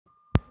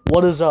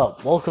What is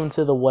up? Welcome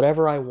to the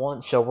Whatever I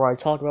Want show, where I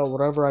talk about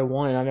whatever I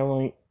want and I don't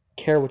really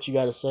care what you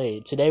got to say.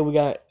 Today we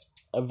got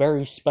a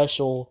very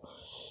special,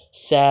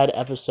 sad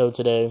episode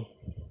today.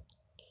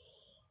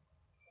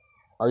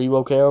 Are you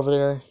okay over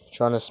there?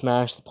 Trying to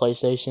smash the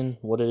PlayStation?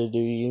 What did it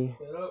do to you?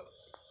 Shut up.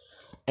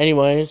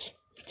 Anyways,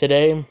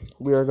 today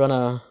we are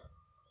gonna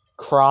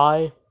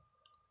cry,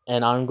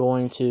 and I'm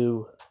going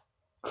to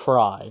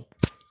cry.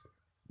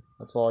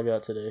 That's all I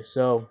got today.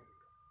 So,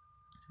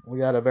 we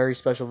got a very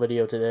special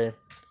video today.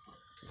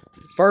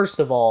 First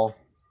of all,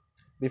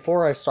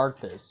 before I start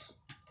this,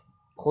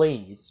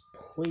 please,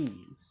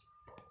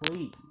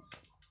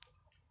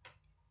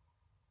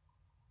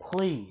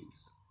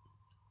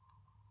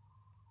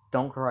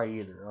 don't cry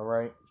either,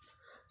 alright?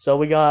 So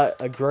we got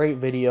a great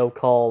video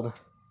called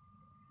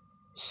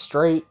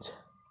Straight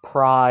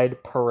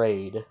Pride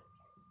Parade.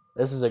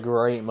 This is a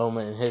great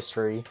moment in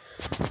history.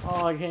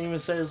 Oh, I can't even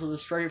say this with a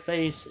straight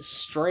face.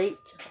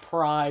 Straight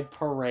Pride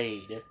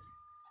Parade.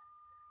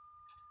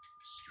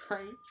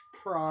 Straight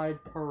Pride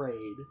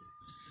Parade.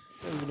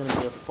 This is gonna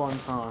be a fun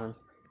time.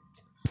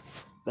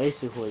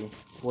 Basically,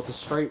 with the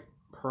straight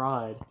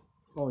pride, I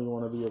only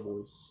want to be a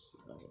voice.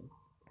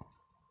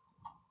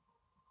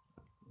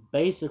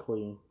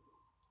 Basically,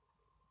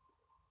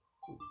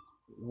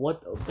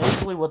 what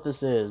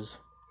this is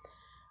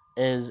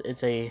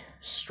it's a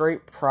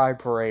straight pride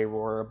parade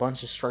where a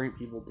bunch of straight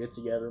people get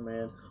together,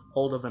 man,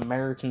 hold up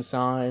American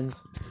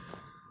signs,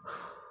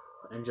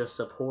 and just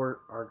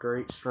support our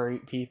great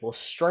straight people.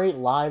 Straight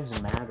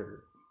lives matter.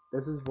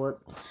 This is what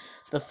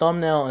the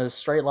thumbnail is.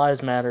 Straight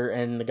lives matter,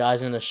 and the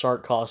guy's in a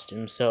shark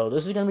costume. So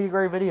this is gonna be a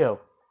great video.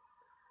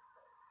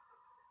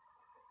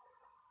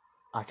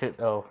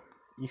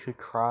 You could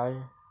cry.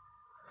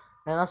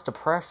 Man, that's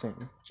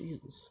depressing.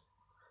 Jesus.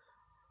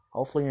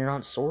 Hopefully you're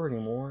not sore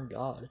anymore.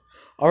 God.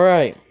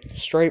 Alright.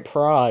 Straight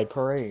Pride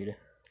Parade.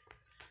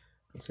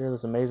 Let's hear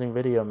this amazing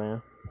video,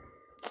 man.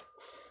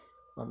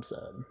 I'm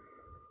sad.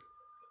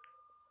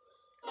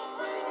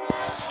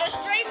 The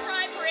Straight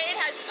Pride Parade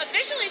has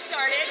officially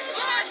started.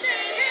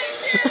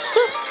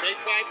 Straight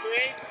Pride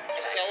Parade?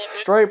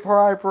 Straight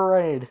Pride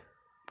Parade.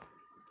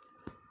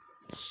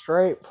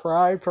 Straight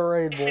Pride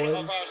Parade, boys.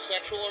 Of our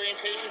sexual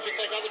orientation, just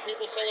like other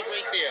people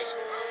celebrate theirs.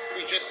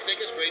 We just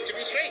think it's great to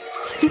be straight.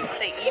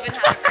 They even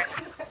have a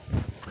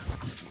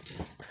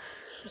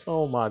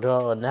Oh my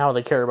god, now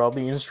they care about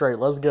being straight.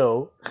 Let's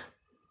go.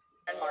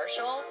 Grand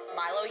Marshal,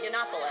 Milo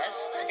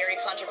Yiannopoulos, a very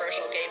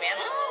controversial gay man.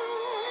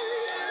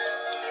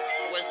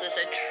 Was this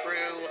a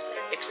true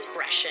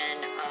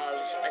expression of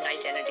an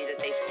identity that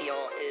they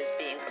feel is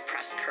being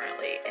oppressed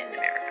currently in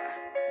America?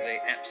 They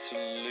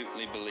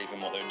absolutely believe in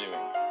what they're doing,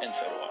 and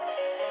so do I.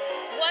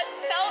 What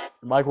felt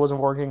The mic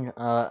wasn't working.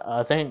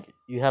 I think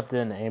you have to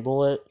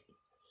enable it. I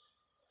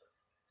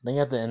think you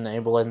have to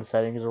enable it in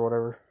settings or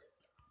whatever.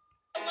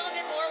 a little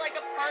bit more like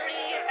a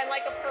party and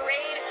like a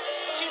parade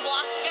 2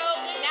 blocks ago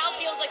now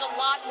feels like a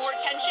lot more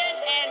tension,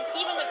 and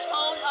even the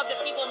tone of the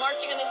people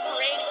marching in this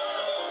parade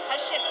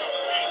has shifted.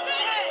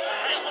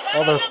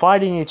 Oh, they're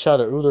fighting each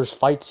other. Ooh, there's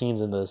fight scenes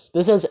in this.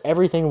 This has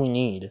everything we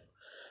need.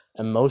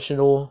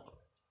 Emotional,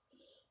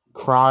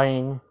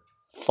 crying,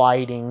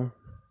 fighting.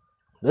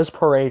 This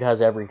parade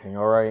has everything,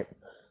 alright?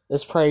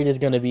 This parade is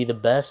going to be the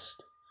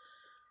best.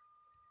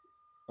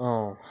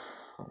 Oh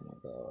my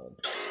god.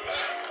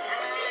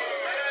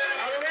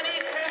 Are there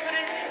any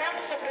President Trump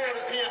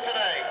supporters here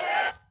today?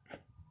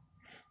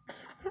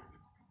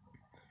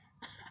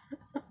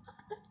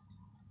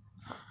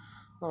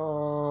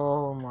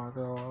 Oh my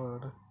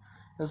god.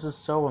 This is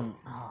so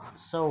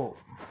so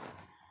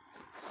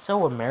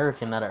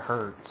American that it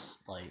hurts.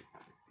 Like,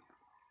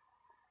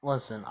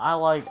 listen, I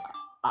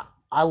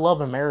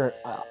love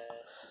America.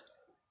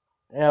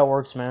 Yeah, it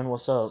works, man.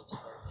 What's up?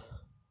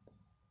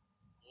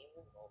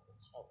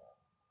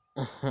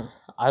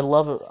 I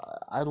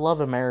love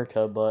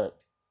America, but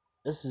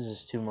this is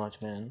just too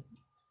much, man.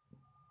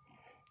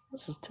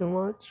 This is too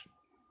much.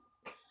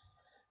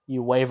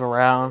 You wave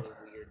around.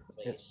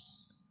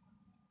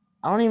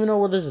 I don't even know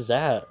where this is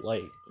at.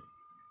 Like,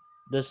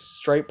 this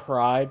straight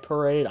pride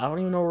parade. I don't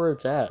even know where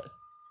it's at.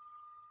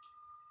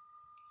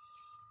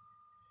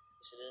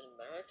 Is it in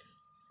America?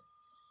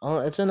 Oh,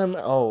 it's in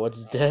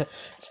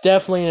it's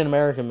definitely in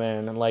America,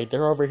 man. And like,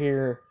 they're over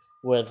here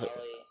with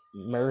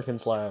American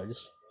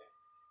flags.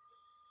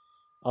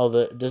 Oh,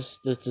 this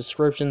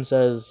description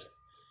says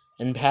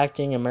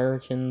impacting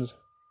America's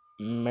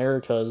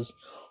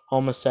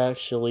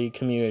homosexuality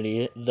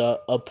community.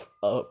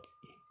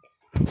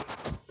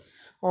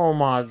 Oh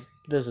my,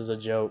 this is a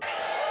joke. I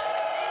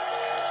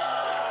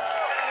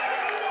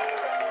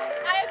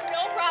have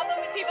no problem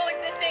with people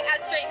existing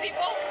as straight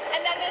people,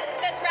 and then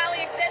this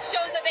rally exists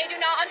shows that they do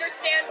not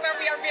understand where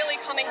we are really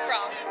coming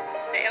from.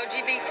 The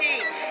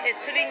LGBT is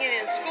putting it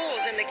in schools,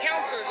 and the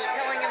counselors are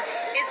telling them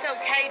it's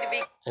okay to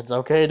be It's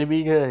okay to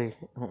be gay.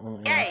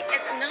 gay.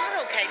 It's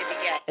not okay to be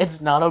gay. It's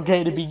not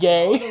okay to be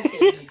gay.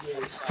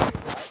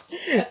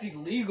 That's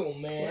illegal,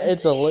 man.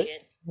 It's a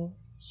Sorry,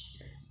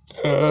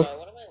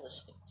 what am I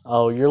listening to?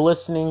 Oh, you're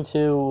listening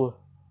to.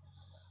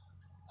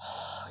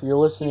 You're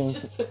listening. He's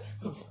just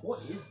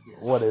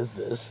What is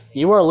this?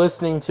 You are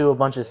listening to a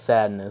bunch of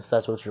sadness.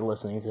 That's what you're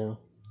listening to.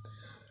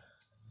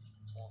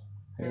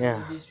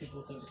 Yeah. These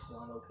people think it's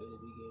not okay to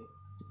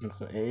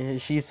be gay.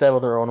 She said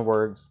with her own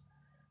words,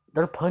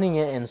 they're putting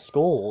it in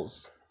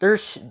schools.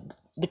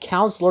 The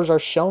counselors are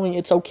showing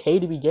it's okay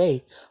to be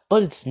gay,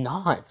 but it's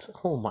not.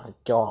 Oh my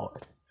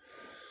god.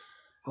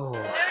 Oh.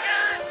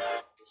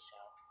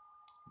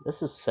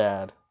 This is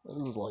sad.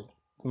 This is like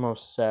the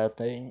most sad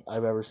thing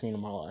I've ever seen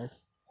in my life.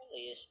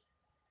 Probably is.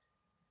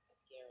 I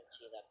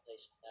guarantee that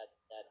place,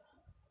 that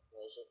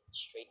was it,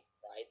 straight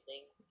pride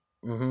thing.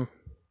 Mm-hmm.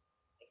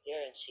 I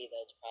guarantee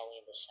that it's probably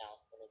in the South,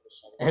 one of the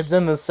southern. It's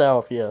in the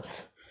South,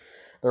 yes.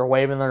 They're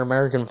waving their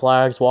American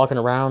flags, walking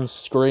around,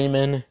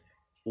 screaming,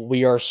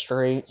 "We are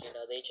straight." You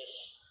know, they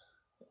just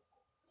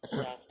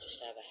South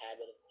just have a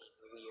habit of being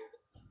weird.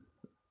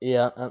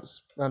 Yeah,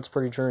 that's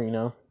pretty true, you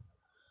know.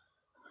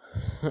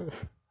 And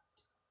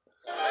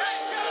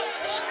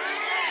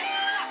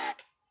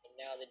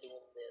now they're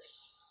doing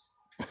this.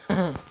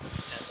 At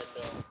the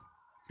bill.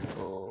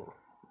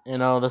 You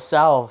know, the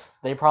South,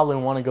 they probably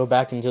want to go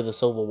back into the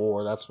Civil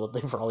War. That's what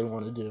they probably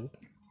want to do.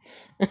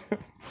 Probably.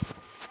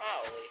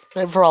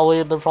 They're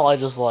probably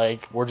just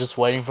like, we're just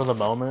waiting for the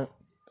moment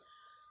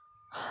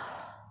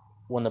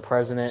when the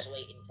president, Just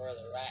waiting for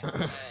the right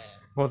time.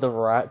 with the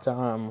right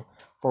time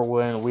for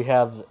when we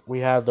have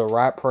the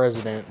right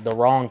president, the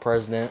wrong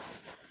president,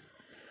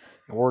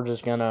 and we're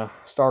just gonna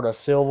start a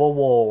civil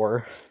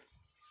war,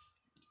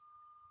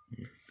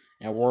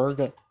 and we're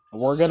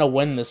gonna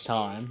win this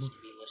time. To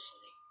be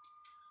listening.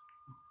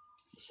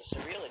 It's a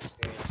surreal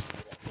experience to be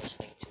like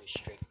listening to a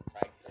straight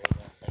pride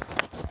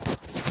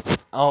parade.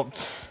 Oh,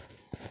 it's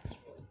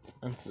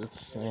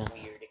It's a yeah.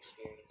 weird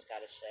experience,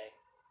 gotta say.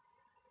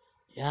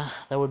 Yeah,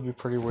 that would be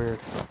pretty weird.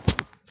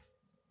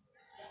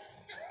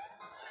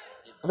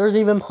 There's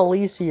even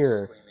police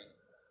here.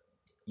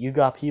 You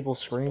got people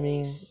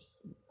screaming.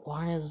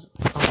 Why is...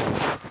 Oh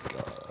my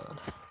god.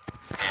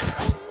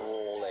 And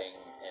brawling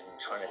and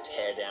trying to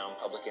tear down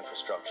public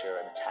infrastructure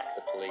and attack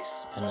the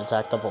police. And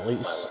attack the My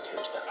police. work here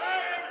is done.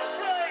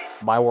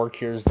 My work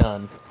here is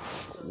done.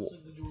 It's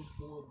like the George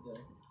Floyd thing.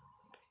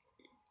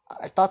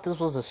 I thought this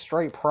was a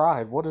straight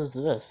pride. What is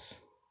this?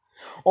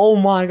 Oh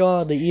my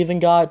god, they even...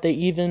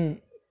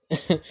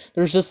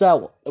 There's just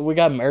that... We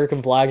got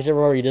American flags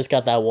everywhere. We just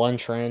got that one We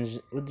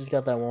just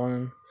got that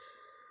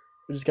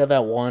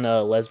one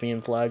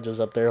lesbian flag just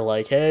up there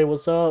like, hey,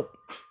 what's up?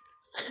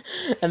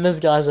 And this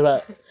guy's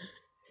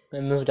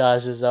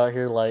just out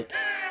here like,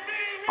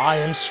 I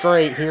am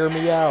straight, hear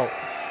me out.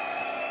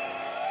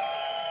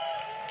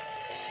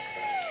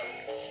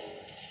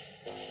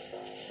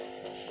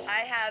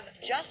 I have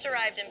just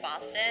arrived in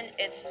Boston.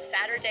 It's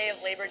Saturday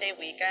of Labor Day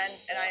weekend,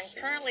 and I'm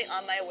currently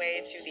on my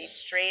way to the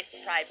Straight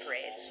Pride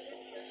Parade.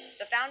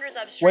 The founders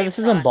of Straight Wait, this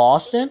is in Pride...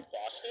 Boston?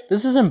 Boston?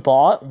 This is in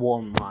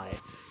One my.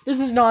 This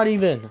is not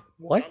even...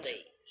 What?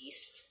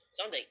 It's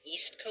on the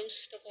east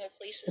coast of all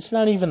places. It's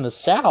not even the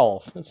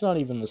South. It's not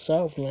even the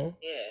South, man.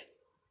 Yeah,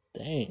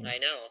 Dang. I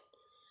know.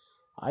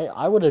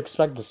 I would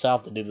expect the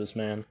South to do this,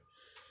 man.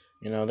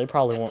 You know, they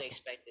probably Definitely won't...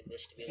 expected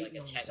this to be like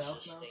a South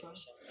Texas now, thing or Tom?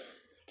 something.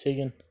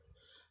 Tegan.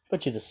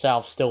 Bet you the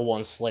South still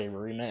wants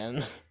slavery,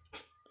 man.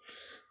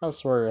 I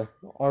swear,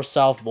 our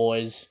South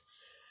boys,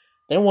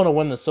 they want to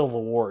win the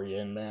Civil War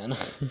again, man.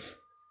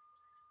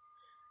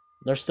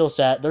 They're still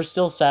sad. They're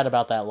still sad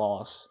about that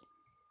loss.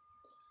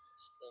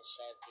 Still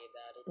salty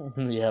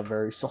about it. Yeah,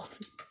 very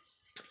salty.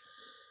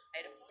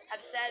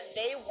 have said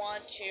they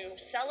want to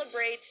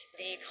celebrate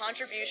the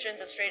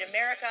contributions of straight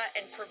America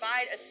and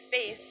provide a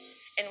space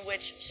in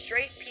which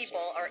straight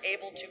people are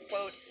able to,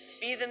 quote,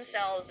 be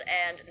themselves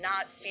and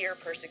not fear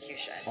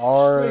persecution.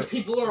 Straight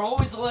people are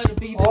always allowed to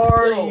be themselves.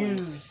 Are you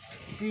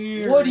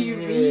serious? What do you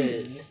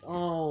mean?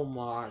 Oh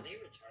my. Are they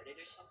retarded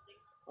or something?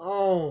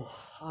 Oh,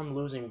 I'm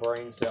losing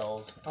brain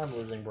cells. I'm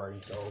losing brain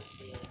cells.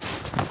 They really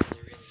interesting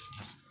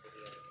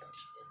video to watch,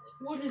 isn't it?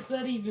 What does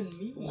that even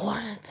mean?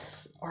 What?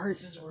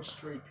 This is where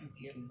straight people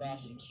Your can be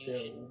prosecution.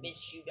 themselves.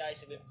 Bitch, you guys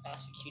have been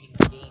prosecuting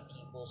gay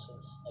people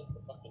since like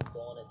the fucking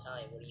dawn of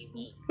time. What do you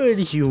mean? What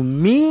do you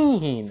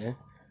mean?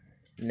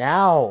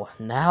 Now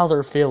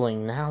they're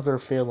feeling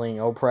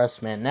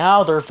oppressed, man.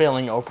 Now they're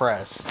feeling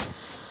oppressed.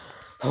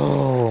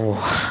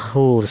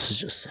 Oh, this is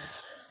just sad.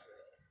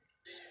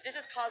 This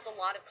has caused a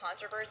lot of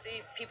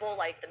controversy. People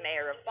like the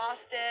mayor of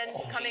Boston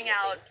coming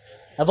out.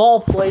 Of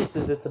all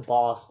places, it's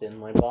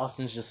Boston. Like,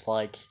 Boston's just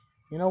like,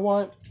 you know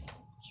what?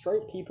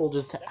 Straight people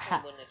just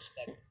Wouldn't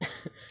expect.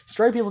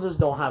 straight people just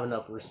don't have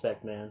enough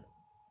respect, man.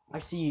 I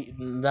see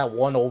that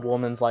one old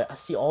woman's like, I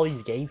see all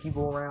these gay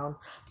people around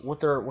with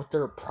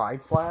their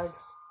pride flags.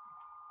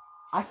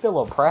 I feel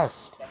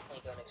oppressed.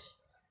 Definitely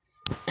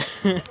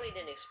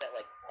didn't expect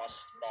like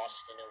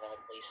Boston of all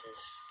places.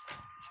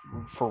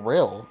 For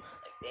real.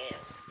 Like damn.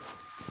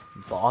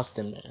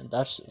 Boston, man.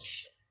 That's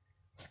just...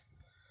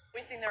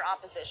 Voicing their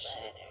opposition.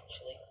 Sad,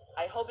 actually.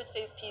 I hope it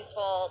stays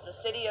peaceful. The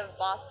city of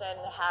Boston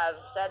have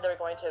said they're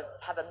going to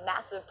have a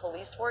massive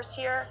police force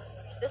here.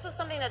 This was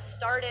something that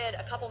started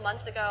a couple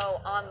months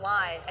ago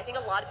online. I think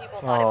a lot of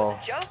people thought it was a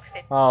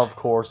joke. Oh, of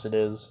course it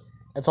is.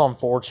 It's on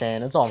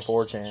 4chan. It's on Yes, it's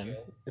 4chan. true.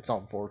 It's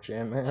on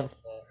 4chan, man.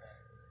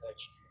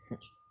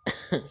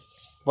 Which,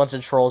 Bunch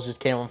of trolls just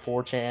came on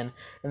 4chan,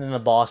 and then the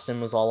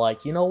Boston was all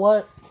like, you know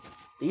what?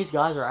 These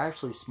guys are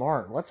actually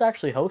smart. Let's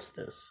actually host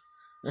this.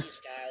 these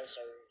guys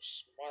are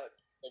smart.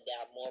 They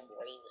got more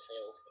brain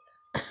cells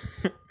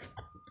than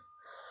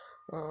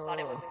Thought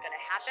it wasn't going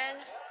to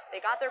happen. They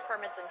got their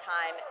permits in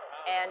time,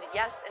 and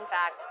yes, in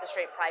fact, the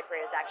Straight Pride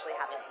Parade is actually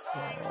happening.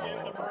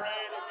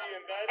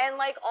 And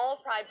like all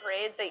Pride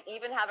parades, they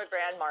even have a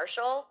grand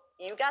marshal.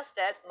 You guessed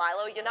it,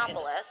 Milo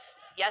Yiannopoulos.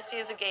 Yes, he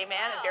is a gay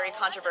man, a very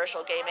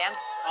controversial gay man,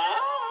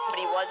 but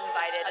he was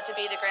invited to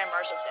be the grand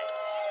marshal today.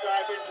 So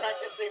I've been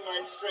practicing my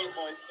straight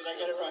voice. Did I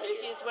get it right?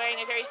 He's wearing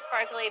a very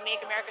sparkly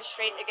 "Make America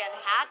Straight Again"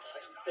 hat.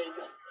 Stay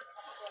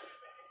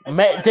down.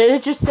 Did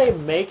it just say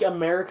 "Make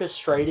America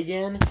Straight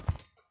Again"?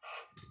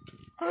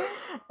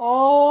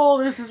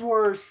 Oh, this is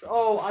worse.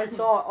 Oh, I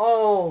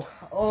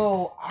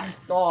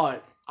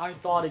thought. I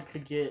thought it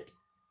could get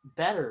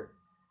better,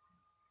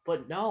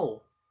 but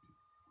no.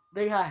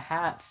 They got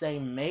hats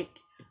saying "Make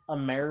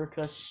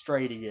America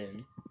Straight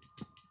Again."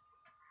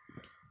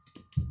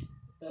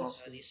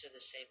 That's these are the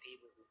same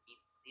people who beat.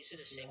 These are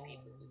the same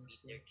people who beat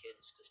their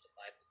kids because the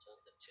Bible told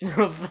them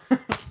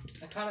to.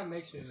 that kind of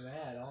makes me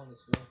mad,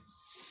 honestly.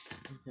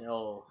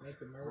 Oh, Make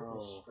America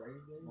Oh. straight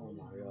again. Oh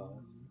my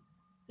God.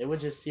 They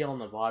would just see on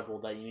the Bible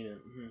that you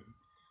need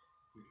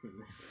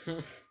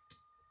to.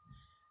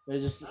 They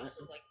just. I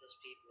also like those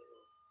people who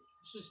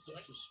It's just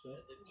like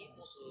disrespect. the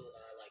people who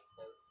like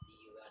quote the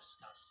U.S.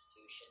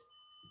 Constitution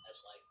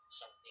as like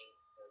something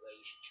or a way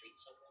you should treat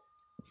someone.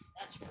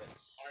 That's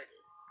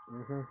retarded.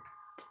 Mhm.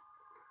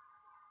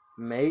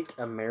 Make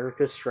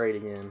America Straight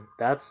Again.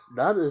 That is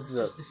It's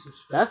the just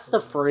disrespectful. that's the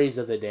phrase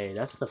of the day.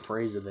 That's the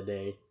phrase of the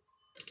day.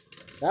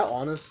 That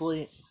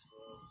honestly,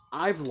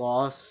 I've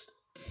lost.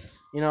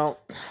 You know,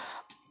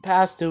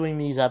 past doing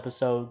these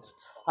episodes,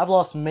 I've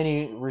lost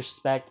many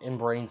respect and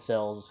brain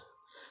cells.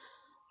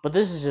 But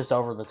this is just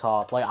over the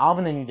top. Like, I'm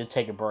gonna need to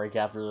take a break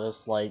after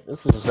this. Like,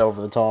 this is just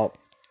over the top.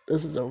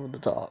 This is over the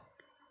top.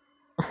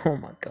 Oh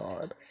my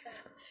God.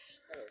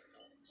 Facts. Oh,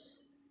 facts.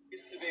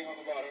 Used to being on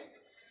the bottom.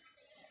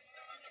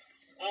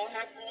 I'll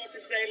have more to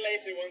say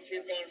later once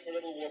we've gone for a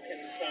little walk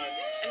in the sun.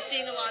 I'm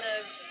seeing a lot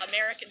of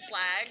American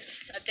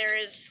flags. There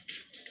is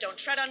 "Don't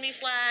Tread on Me"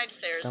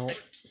 flags. There's the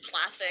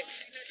classic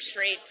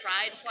straight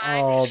pride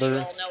flag, Oh, which you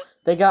they're- all know.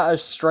 They got a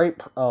straight.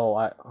 Oh.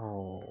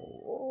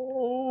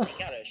 They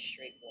got a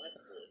straight what?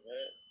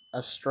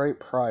 A straight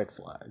pride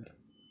flag.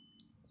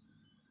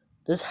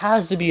 This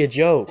has to be a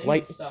joke. They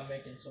Like, need to stop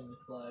making so many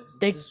flags. It's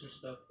they-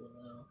 disrespectful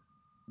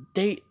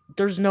now.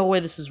 there's no way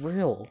this is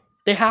real.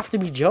 They have to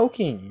be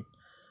joking.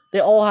 They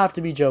all have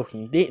to be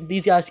joking.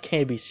 These guys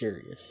can't be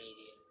serious.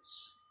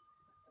 Comedians.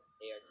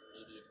 They are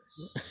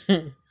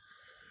comedians.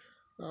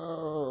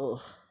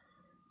 Oh.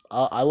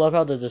 I love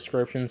how the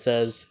description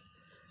says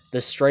the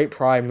straight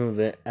pride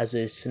movement as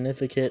a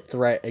significant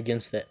threat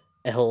against the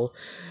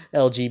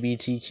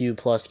LGBTQ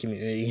plus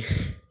community.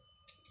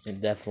 And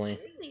definitely.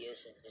 It really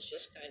isn't. It's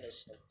just kind of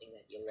something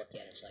that you look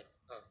at. It's like,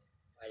 huh,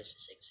 why does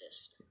this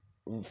exist?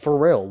 For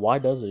real, why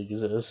does it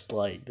exist?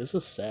 Like, this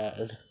is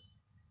sad.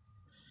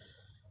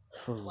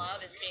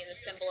 Love is being the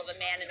symbol of a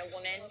man and a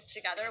woman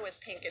together with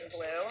pink and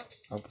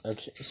blue.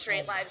 Okay.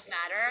 Straight lives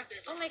matter.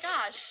 Oh my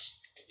gosh.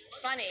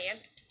 Funny.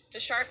 The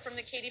shark from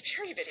the Katy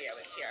Perry video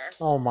is here.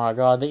 Oh my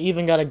God, they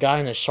even got a guy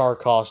in a shark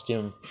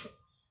costume.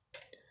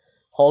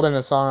 Holding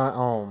a sign.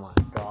 Oh my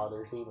God,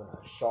 there's even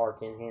a shark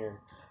in here.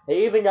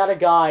 They even got a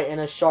guy in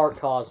a shark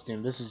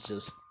costume. This is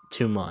just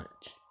too much.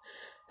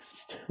 This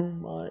is too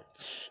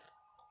much.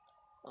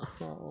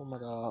 Oh my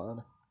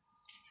God.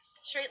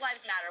 Straight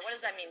lives matter. What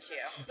does that mean to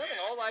you? Nothing.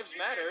 All lives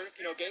matter.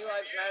 You know, gay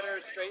lives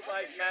matter, straight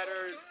lives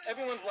matter.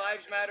 Everyone's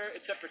lives matter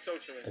except for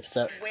socialists.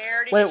 Except.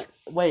 Where did you...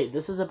 Wait,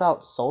 this is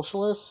about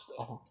socialists?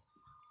 Oh.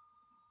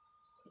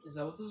 Is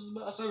that what this is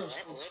about? I thought it was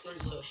called Where straight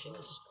did lives.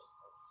 socialists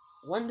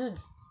When did.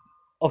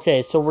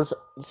 Okay, so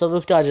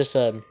this guy just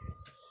said.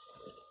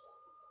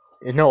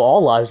 No,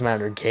 all lives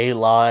matter. Gay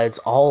lives,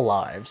 all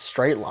lives,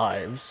 straight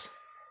lives.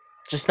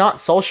 Just not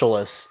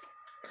socialists.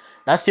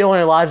 That's the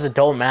only lives that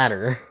don't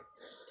matter.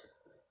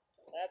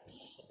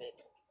 That's a bit.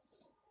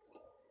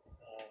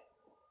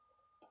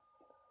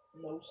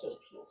 No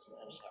socials, man.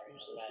 I'm sorry. No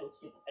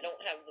socials. I don't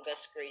have the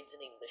best grades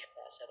in English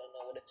class. I don't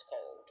know what it's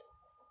called.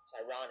 It's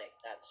ironic.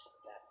 That's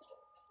what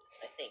it is.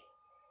 I think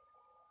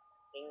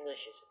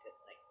English is a good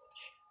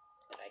language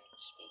that I can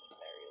speak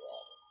very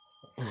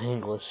well.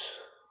 English.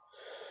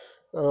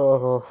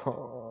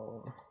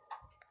 Oh.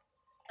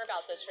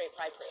 about the Straight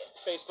Pride Parade?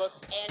 Facebook.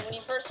 And when you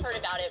first heard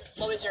about it,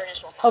 what was your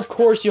initial thought? Of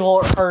course you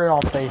all heard it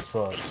on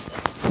Facebook.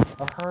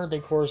 I've heard they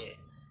course.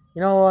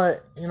 You know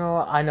what?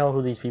 I know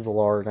who these people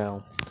are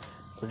now.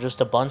 They're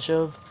just a bunch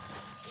of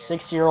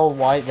 6-year-old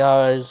white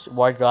guys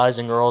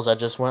and girls that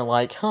just went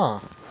like, huh.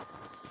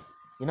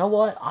 You know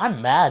what?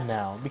 I'm mad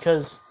now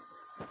because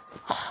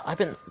I've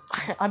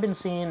been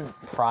seeing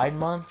Pride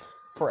Month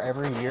for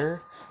every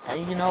year,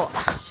 and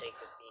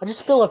I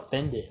just feel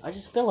offended.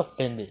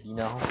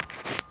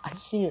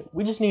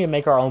 We just need to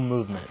make our own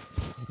movement.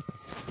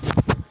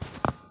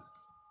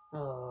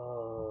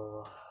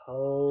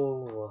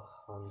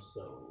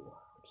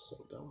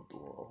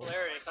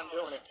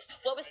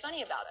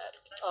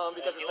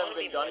 because it's never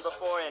been done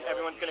before, and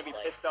everyone's gonna be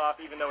pissed off,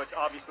 even though it's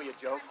obviously a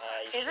joke.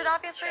 Is it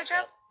obviously a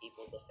joke?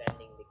 People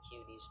defending the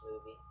Cuties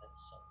movie.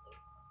 That's something.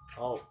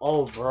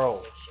 Oh,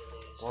 bro. Makes you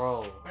lose.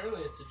 Bro.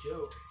 Apparently it's a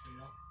joke, you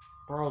know?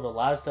 Bro, the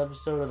last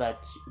episode of that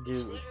It's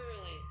dude.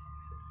 literally.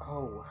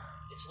 Oh.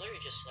 It's literally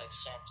just like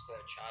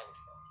softcore child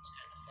porn. It's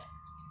kind of fucked.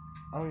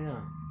 Oh,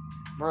 yeah.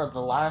 Bro, the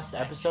last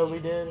episode we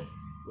did,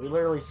 we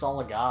literally saw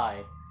a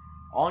guy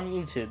on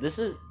YouTube. This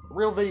is a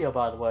real video,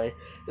 by the way.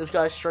 This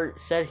guy straight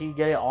said he'd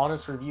get an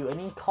honest review, and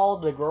he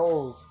called the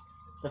girls,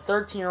 the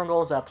 13-year-old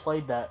girls that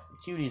played that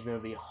Cuties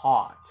movie,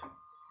 hot.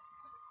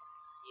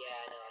 Yeah,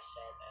 I know, I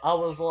saw that. I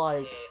was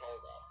like, hey,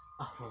 hold up.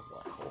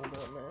 hold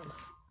on, man.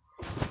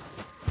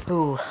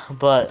 Ooh,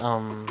 but,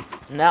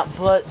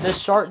 but this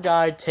shark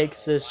guy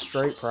takes this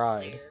straight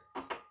pride.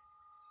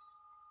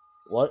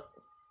 What?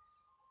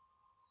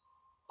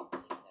 I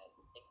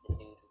think the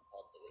dude who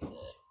called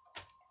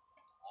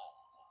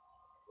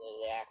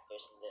the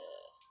actors in the.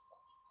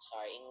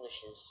 Sorry, English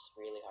is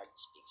really hard to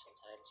speak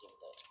sometimes, even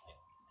though it's my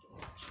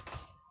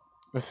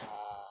language.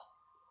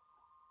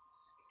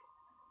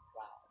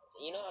 Wow.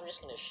 You know, I'm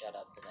just gonna shut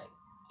up because I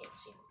can't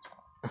seem to talk.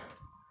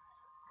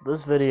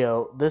 This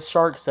video, this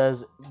shark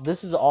says,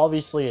 this is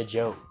obviously a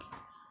joke.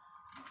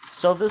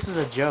 So if this is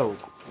a joke,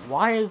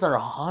 why is there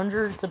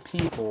hundreds of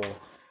people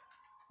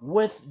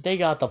they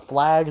got the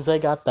flags, they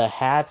got the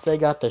hats, they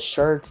got the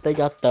shirts, they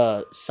got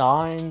the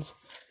signs.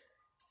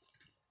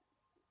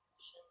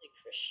 It's only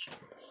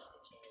Christians.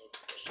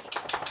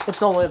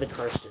 It's only the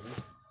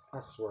Christians.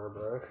 I swear,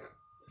 bro.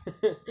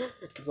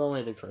 It's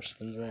only the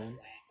Christians, man.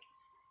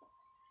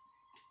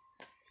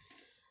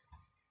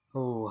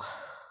 Ooh.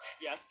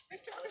 Yes.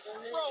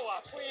 Grow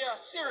up, will ya?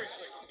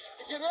 Seriously.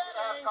 If you're that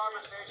angry,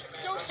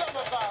 do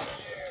something about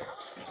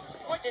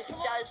it. This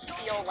does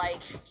feel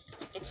like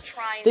it's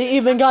trying They to...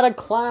 even got a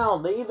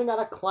clown. They even got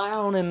a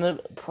clown in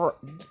the...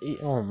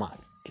 Oh my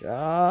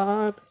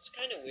god. It's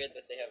kind of weird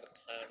that they have a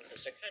clown,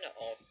 because they're kind of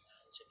all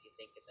clowns if you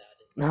think about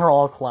it. They're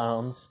all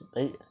clowns.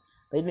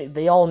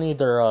 They all need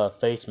their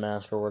face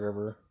mask or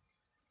whatever.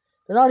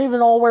 They're not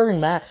even all wearing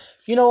masks.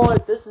 You know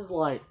what? This is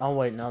like... Oh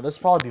wait, no. This is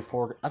probably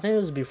before... I think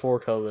this is before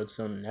COVID,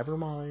 so never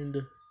mind.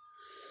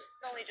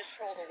 Not only just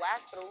troll the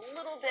left, but a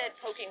little bit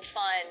poking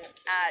fun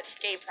at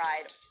gay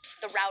pride.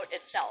 The route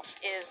itself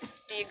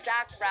is the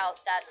exact route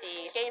that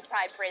the gay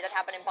pride parade that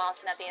happened in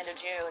Boston at the end of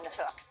June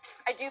took.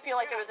 I do feel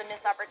like there was a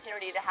missed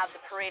opportunity to have the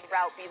parade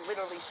route be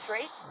literally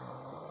straight.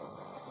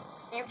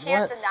 You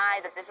can't deny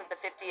that this is the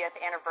 50th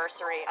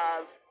anniversary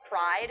of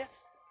Pride.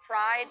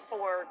 Pride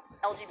for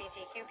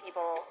LGBTQ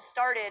people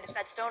started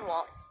at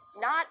Stonewall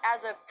not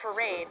as a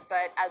parade,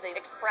 but as an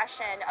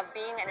expression of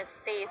being in a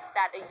space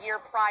that a year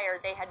prior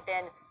they had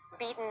been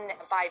beaten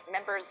by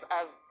members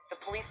of the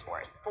police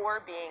force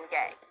for being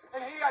gay.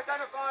 And he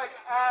identified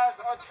as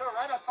a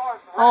Tyrannosaurus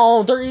Rex.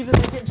 Oh, they're even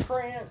making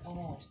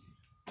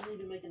they're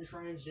even making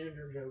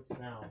transgender jokes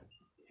now.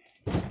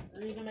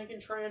 They're even making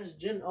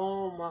transgender.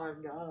 Oh my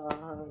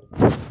god.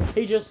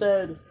 He just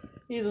said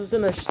he's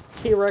in a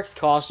T-Rex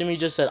costume. He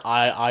just said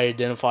I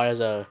identify as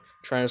a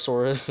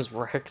Tyrannosaurus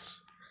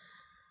Rex.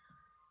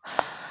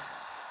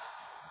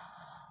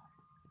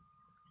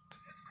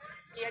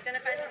 He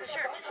identifies as a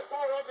shark.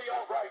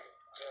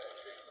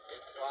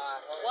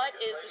 What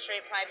is the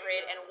Straight Pride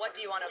Parade, and what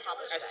do you want to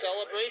accomplish A today?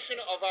 celebration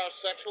of our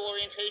sexual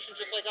orientation,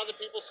 just like other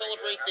people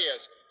celebrate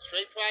theirs.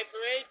 Straight Pride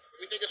Parade,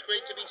 we think it's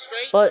great to be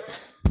straight. But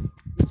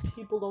these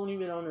people don't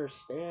even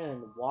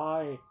understand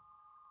why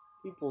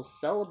people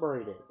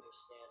celebrate it. You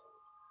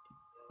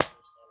don't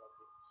understand why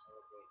people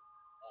celebrate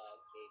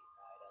gay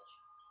pride.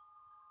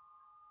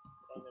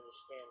 You don't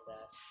understand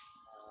that,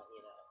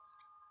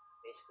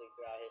 basically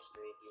throughout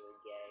history, if you were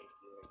gay, if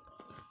you were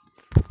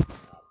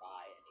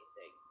bi,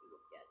 anything, you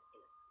would get,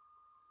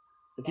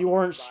 If you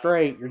weren't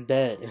straight, you're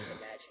dead.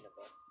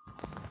 Imaginable.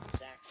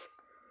 Exactly.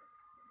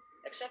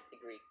 Except the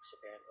Greeks,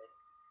 apparently.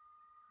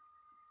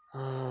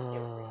 They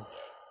were pretty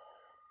gay.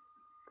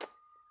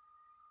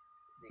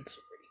 Greeks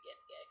were pretty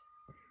gay.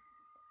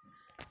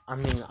 I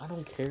mean, I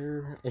don't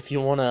care if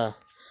you wanna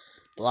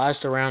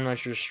blast around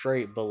that you're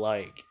straight, but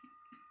like,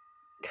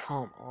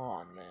 come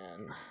on,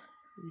 man.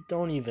 You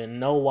don't even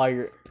know why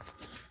you're...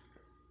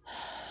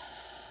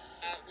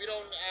 We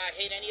don't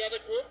hate any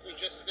other group. We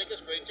just think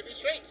it's great to be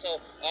straight.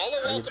 So all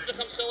are welcome to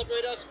come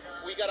celebrate us.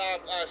 We got our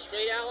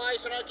straight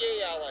allies and our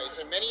gay allies,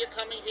 and many are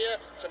coming here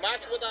to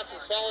march with us in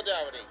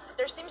solidarity.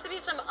 There seems to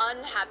be some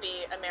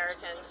unhappy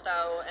Americans,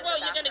 though, in Well,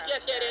 the you're going to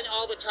get background that in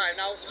all the time.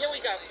 Now, here we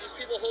go. These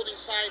people holding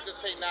signs that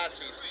say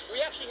Nazis.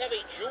 We actually have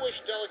a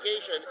Jewish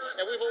delegation,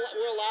 and we're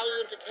allowing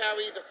them to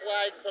carry the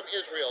flag from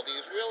Israel, the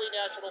Israeli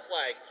national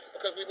flag,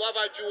 because we love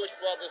our Jewish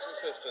brothers and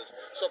sisters.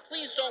 So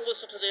please don't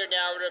listen to their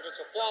narrative.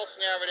 It's a false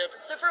narrative.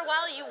 So for a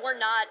while, you were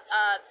not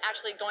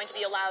actually going to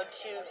be allowed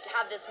to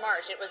have this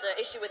march. It was an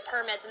issue with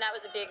permits, and that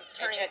was a big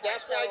turning point.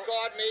 That's why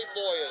God made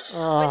lawyers.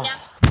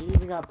 They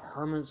even got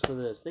permits for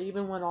this. They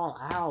even went all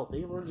out.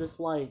 They were just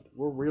like,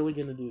 we're really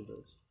gonna do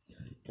this.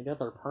 They got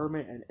their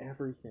permit and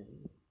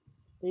everything.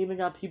 They even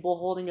got people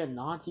holding up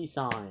Nazi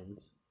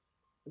signs.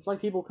 It's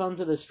like people come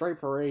to this straight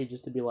parade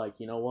just to be like,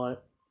 you know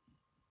what?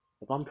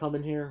 If I'm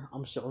coming here,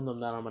 I'm showing them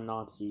that I'm a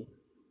Nazi.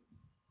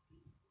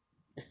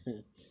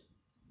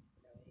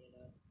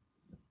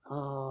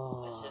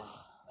 Oh. As if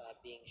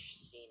being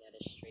seen at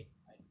a straight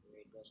pride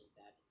parade wasn't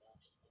bad enough.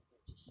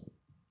 Just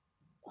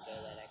go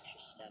that extra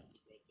step to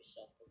make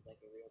yourself look like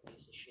a real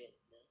piece of shit.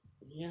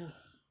 You know? Yeah.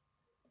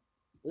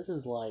 This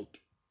is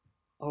like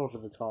over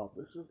the top.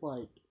 This is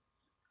like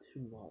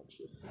too much.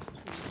 This is too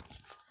much.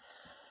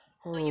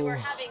 When you were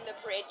having the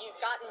parade, you've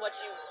gotten what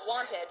you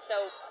wanted. So,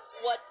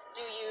 what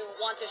do you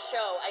want to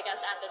show, I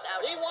guess, at this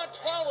outing? We want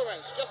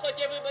tolerance, just like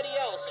everybody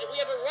else, and we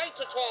have a right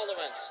to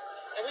tolerance.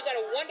 And we got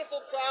a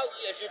wonderful crowd.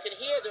 As you can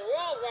hear, they're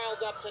all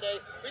riled up today.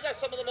 We got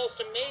some of the most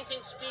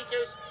amazing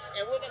speakers,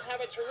 and we're going to have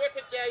a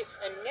terrific day.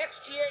 And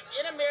next year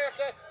in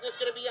America, there's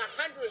going to be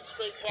 100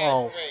 straight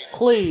pride parades.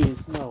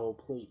 Please, no,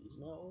 please,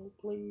 no,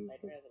 please.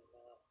 I'd rather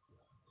not.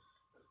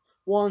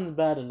 One's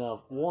bad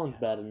enough. One's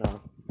bad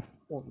enough.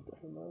 One's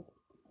bad enough.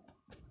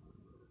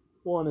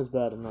 One is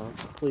bad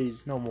enough.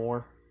 Please, no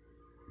more.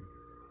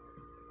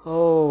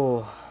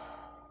 Oh.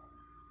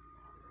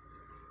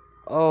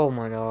 Oh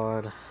my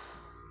god.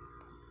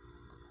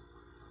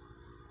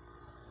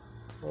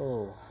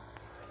 Oh.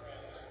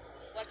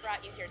 What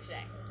brought you here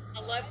today?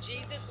 I love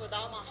Jesus with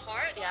all my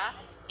heart. Yeah.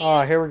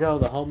 Oh, here we go.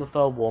 The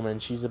homophobe woman.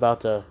 She's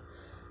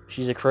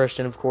a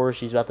Christian, of course.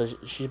 She's about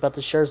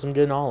to share some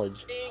good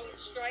knowledge. Being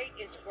straight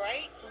is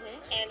great,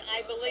 and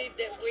I believe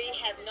that we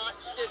have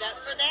not stood up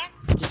for that.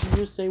 Did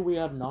you just say we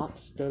have not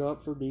stood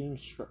up for being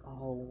straight?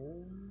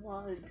 Oh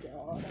my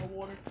god, I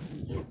want to.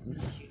 You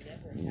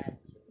never had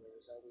to. It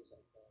was always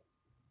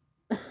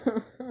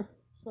okay.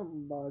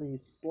 Somebody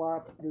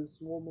slapped this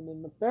woman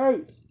in the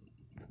face.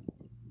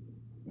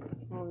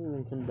 I don't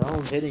even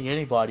condone hitting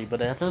anybody,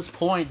 but at this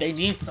point, they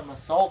need some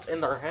assault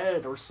in their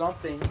head or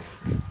something.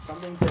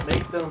 Something to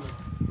make them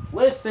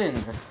listen.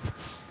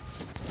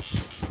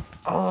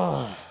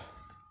 Oh.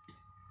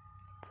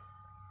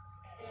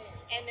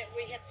 And that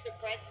we have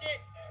suppressed it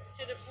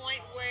to the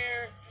point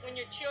where when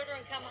your children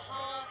come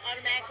home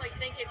automatically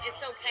thinking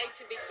it's okay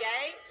to be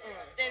gay,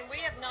 then we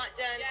have not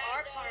done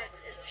our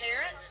parts as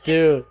parents.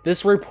 Dude,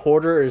 this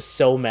reporter is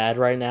so mad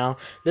right now.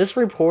 This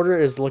reporter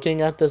is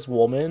looking at this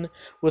woman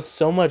with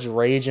so much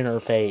rage in her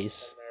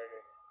face.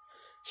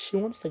 She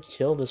wants to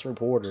kill this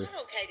reporter. It's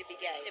not okay to be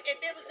gay. If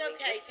it was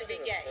okay to be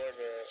gay,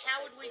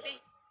 how would we be?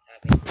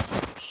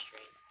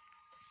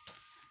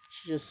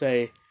 She just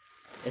say,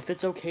 if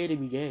it's okay to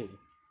be gay,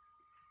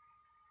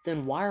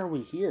 then why are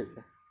we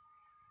here?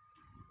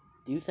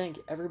 Do you think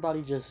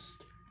everybody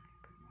just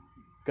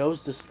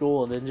goes to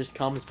school and then just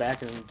comes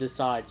back and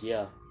decides,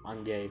 yeah,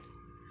 I'm gay?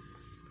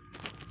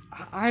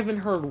 I haven't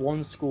heard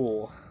one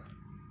school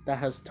that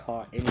has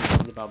taught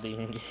anything about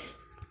being gay.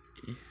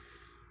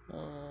 Yeah,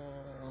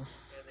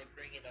 they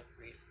bring it up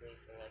briefly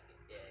for like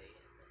a day,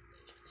 and then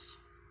they just...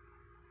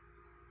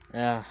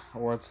 Yeah,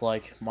 or it's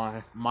like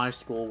my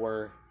school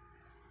where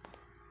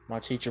my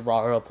teacher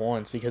brought her up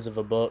once because of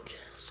a book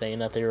saying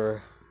that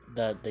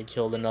they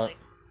killed a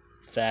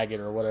faggot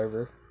or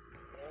whatever.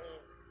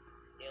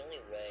 The only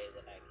way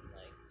that I can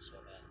like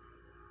sort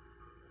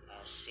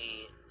of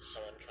see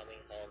someone coming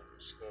home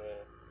from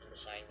school and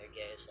deciding they're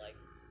gay is like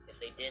if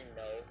they didn't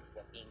know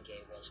what being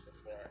gay was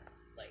before,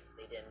 like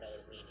they didn't know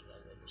the meaning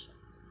of it or something.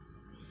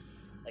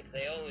 Like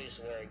they always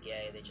were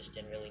gay, they just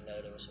didn't really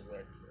know there was a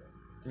word for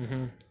it.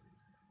 Mm-hmm.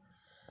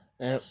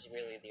 That's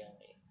really the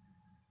only.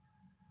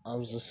 I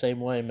was the same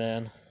way,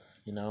 man.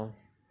 You know.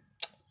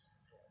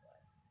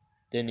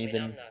 Didn't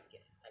even. I'm not gay.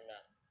 I'm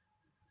not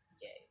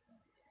gay.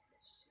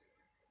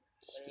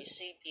 When you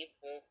see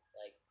people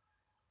like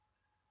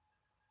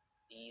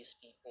these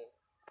people,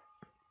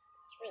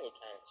 it's really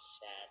kind of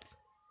sad.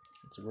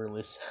 It's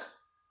really sad.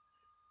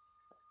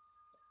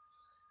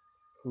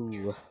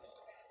 Ooh.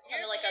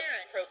 From like a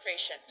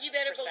procreation. You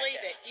better believe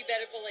it. You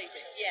better believe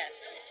it. Yes.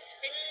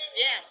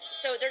 Yeah.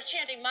 So they're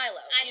chanting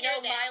Milo. I You know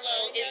hear that.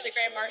 Milo is the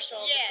Grand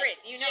Marshal of the Yes. parade.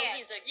 You know Yes.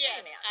 he's a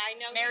Yes. gay man. I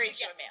know. Married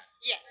to a man.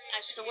 Yes.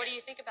 So what do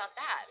you think about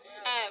that?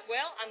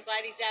 Well, I'm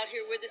glad he's out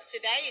here with us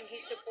today, and he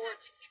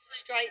supports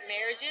straight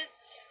marriages.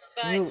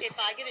 But Dude. if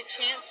I get a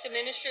chance to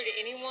minister to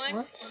anyone,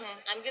 What?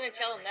 I'm going to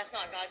tell him that's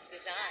not God's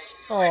design.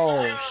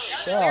 Oh,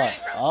 shut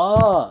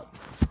up.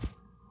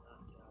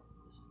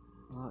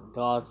 Not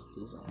God's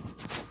design.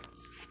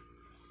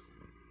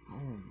 Oh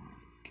my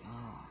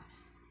god.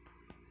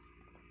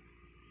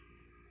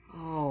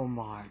 Oh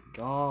my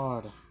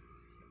god.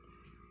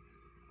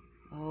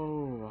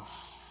 Oh.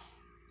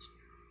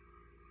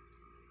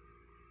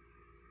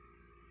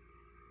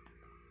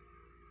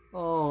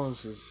 Oh,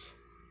 this is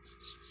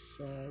just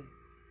sad.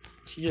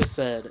 She just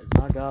said it's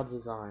not God's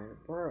design.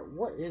 Bro,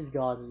 what is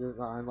God's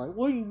design? Like,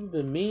 what do you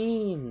even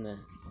mean?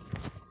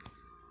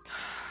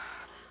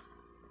 God.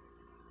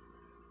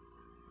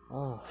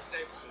 Oh.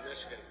 Davidson,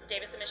 Michigan.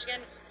 Davison,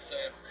 Michigan?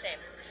 Same. Same.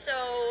 So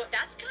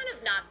that's kind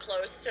of not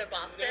close to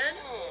Boston.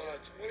 No,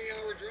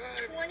 20-hour drive.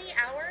 20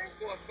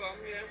 hours? Plus some,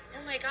 yeah.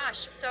 Oh my gosh.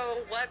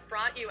 So what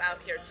brought you out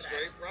here today?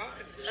 Straight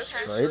pride.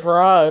 Okay. Straight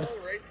pride.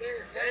 Right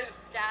there. Where's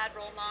dad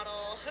role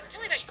model?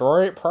 Tell me about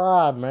Straight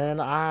pride, man.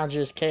 I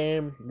just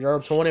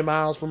drove 20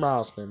 miles from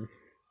Austin.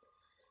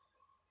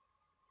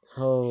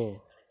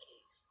 Oh.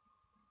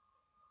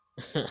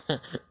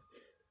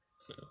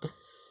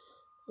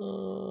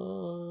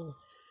 Oh.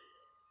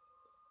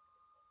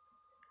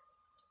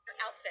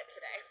 your outfit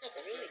today.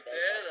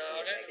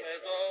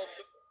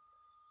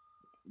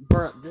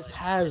 Bruh, this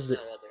has No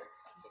other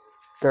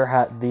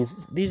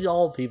these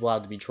all people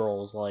have to be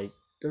trolls. Like,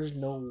 there's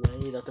no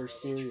way that they're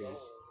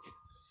serious.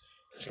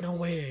 There's no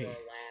way. laugh.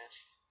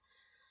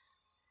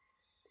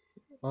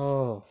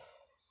 Oh.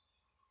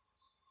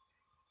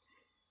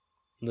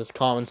 This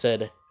comment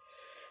said,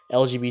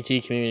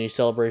 LGBT community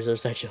celebrates their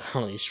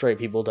sexuality. Straight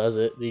people does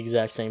it. The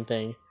exact same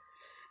thing.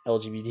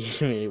 LGBT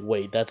community.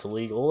 Wait, that's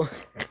illegal.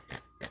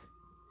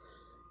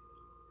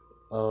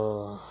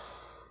 Oh.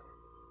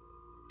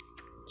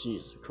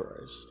 Jesus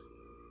Christ.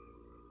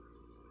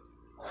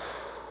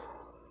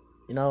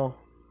 You know,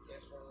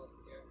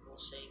 Careful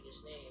saying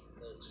his name.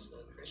 Those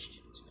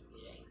Christians would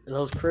be angry.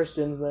 those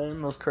Christians,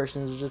 man, those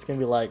Christians are just gonna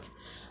be like,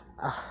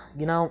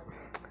 you know,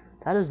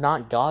 that is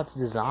not God's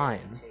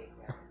design.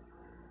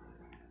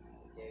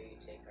 Dare you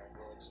take our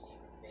Lord's name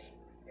in vain,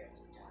 prepare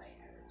to die,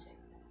 heretic.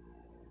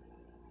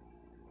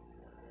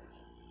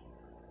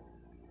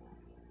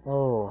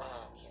 Oh.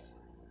 Okay.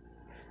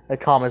 A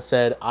comment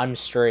said, I'm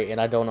straight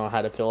and I don't know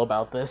how to feel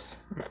about this.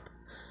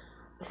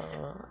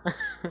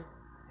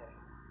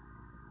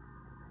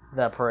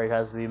 That parade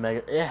has to be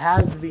mega. It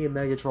has to be a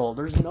mega troll.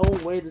 There's no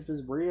way this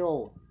is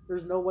real.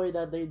 There's no way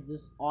that they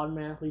just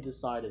automatically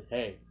decided,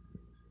 hey,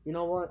 you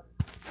know what?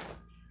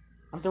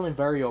 I'm feeling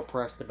very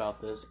oppressed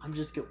about this.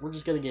 We're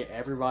just gonna get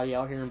everybody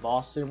out here in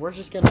Boston. We're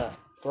just gonna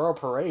throw a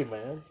parade,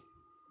 man.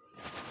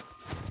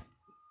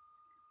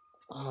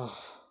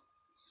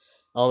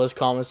 Oh, this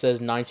comment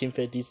says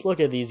 1950s. Look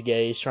at these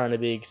gays trying to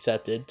be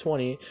accepted.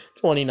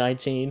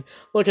 2019.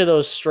 Look at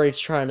those straights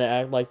trying to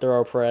act like they're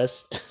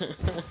oppressed.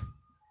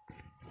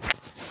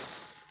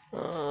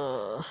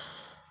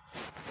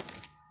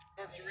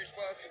 That's the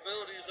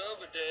responsibilities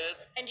of a dad.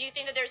 And do you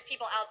think that there's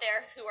people out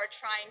there who are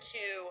trying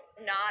to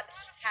not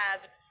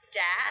have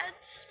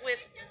dads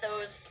with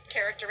those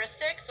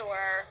characteristics,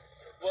 or?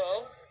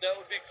 Well, that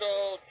would be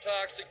called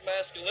toxic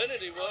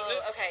masculinity, wouldn't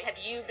it? Okay. Have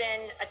you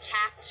been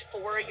attacked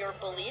for your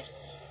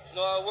beliefs?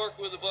 No, I work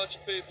with a bunch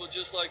of people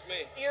just like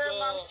me. You're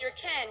amongst your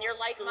kin. You're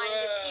like-minded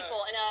Correct.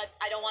 people in a,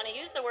 I don't want to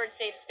use the word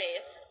safe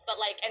space, but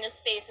like in a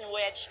space in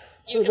which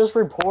you Dude, can... this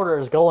reporter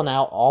is going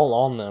out all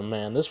on them,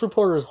 man. This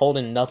reporter is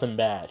holding nothing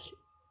back.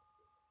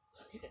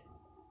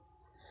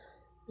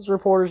 This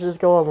reporter's just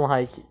going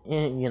like,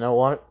 you know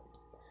what?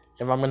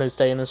 If I'm gonna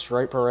stay in this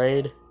straight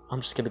parade,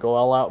 I'm just gonna go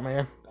all out,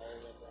 man.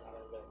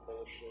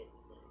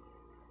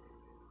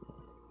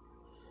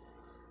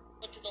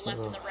 look to the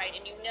left and the right,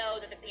 and you know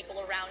that the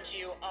people around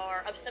you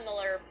are of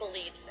similar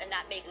beliefs, and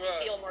that makes you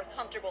feel more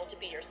comfortable to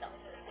be yourself.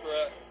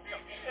 Correct.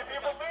 If you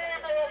believe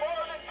there are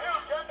more than two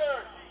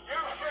genders, you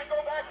should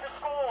go back to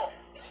school.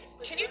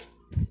 Can you...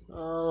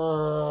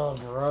 Oh,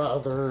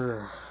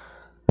 brother.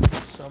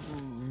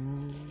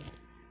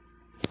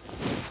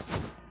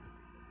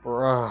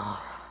 Bruh.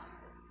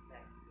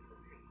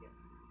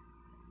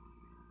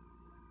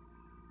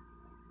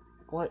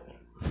 What?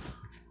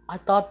 I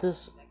thought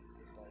this...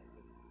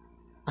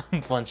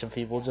 A bunch of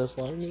people just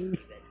like me.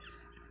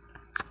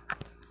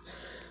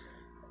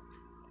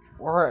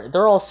 Or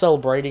they're all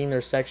celebrating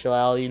their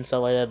sexuality and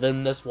stuff like that.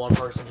 Then this one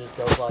person just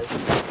goes like,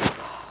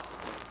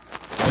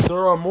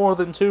 there are more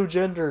than two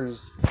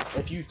genders.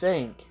 If you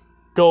think,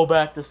 go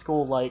back to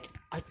school. Like,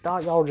 I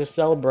thought y'all were just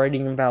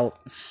celebrating about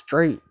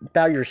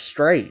you're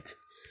straight.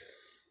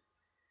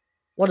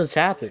 What has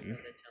happened? They're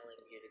telling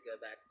you to go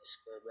back to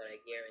school, but I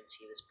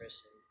guarantee this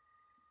person,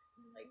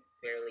 like,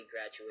 barely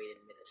graduated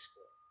middle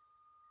school.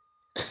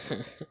 Why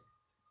the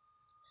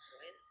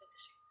fuck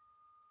is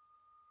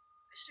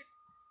there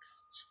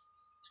college?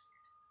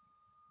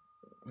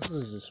 This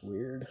is just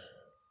weird.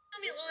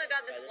 Tell me a little bit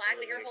about this flag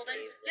that you're holding.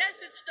 Yes,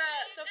 it's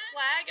the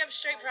flag of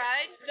straight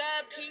pride.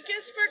 The pink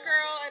is for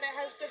girl, and it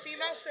has the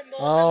female symbol.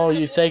 Oh, and then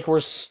the you blue think we're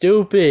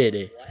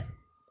stupid? What?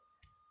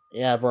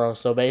 Yeah, bro.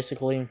 So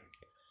basically,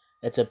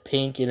 it's a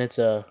pink and it's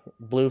a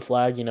blue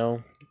flag, you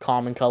know,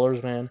 common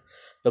colors, man.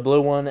 The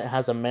blue one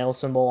has a male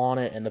symbol on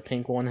it, and the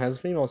pink one has a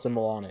female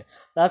symbol on it.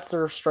 That's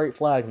their straight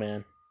flag,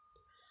 man.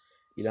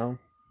 You know?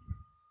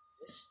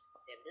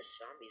 This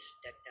zombie's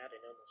decked out in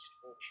almost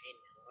full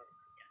chainmail armor.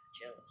 I'm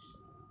kinda jealous.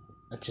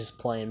 I'm just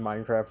playing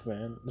Minecraft,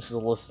 man. This is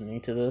listening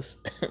to this.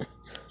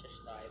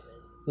 Just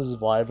vibing. This is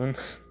vibing.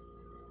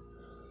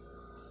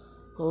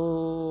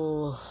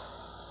 Oh.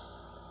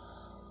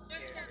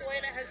 is for boy,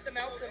 and it has the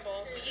male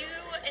symbol. Do you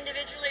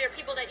individually or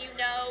people that you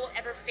know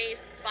ever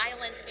face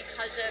violence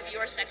because of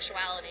your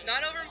sexuality?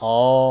 Not over.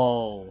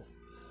 Oh.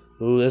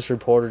 Ooh, this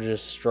reporter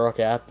just struck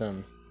at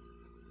them.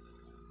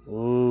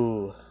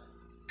 Ooh.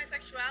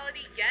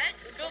 homosexuality yet. I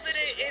feel that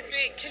if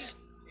it can.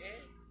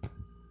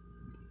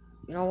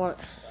 You know what?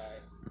 Sorry.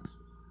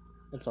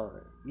 It's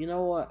alright. You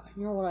know what?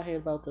 You know what I hate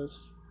about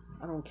this?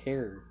 I don't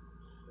care.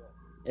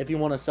 If you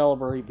want to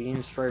celebrate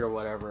being straight or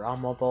whatever,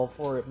 I'm up all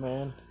for it,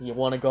 man. You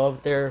want to go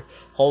up there,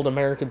 hold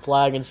American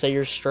flag, and say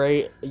you're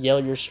straight,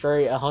 yell you're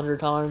straight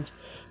 100 times,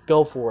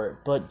 go for it.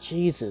 But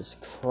Jesus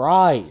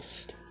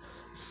Christ,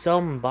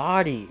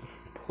 somebody,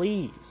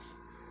 please,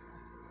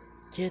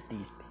 get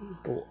these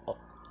people up.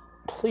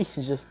 Please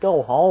just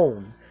go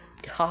home.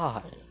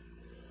 God.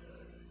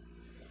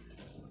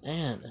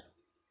 Man.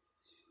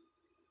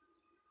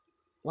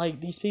 Like,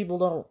 these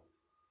people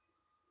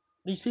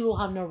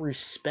have no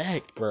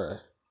respect, bruh.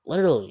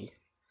 Literally.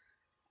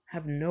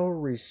 Have no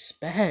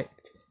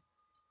respect.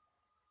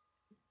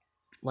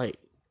 Like,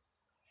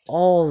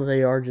 all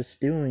they are just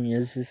doing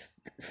is just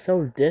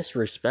so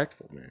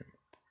disrespectful, man.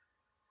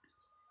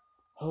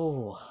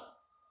 Oh.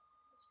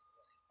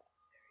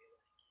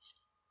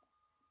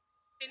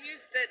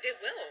 Continues that it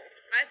will.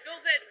 I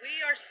feel that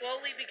we are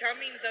slowly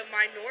becoming the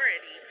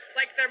minority.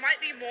 Like, there might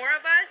be more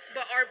of us,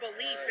 but our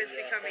belief is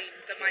becoming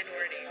the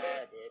minority.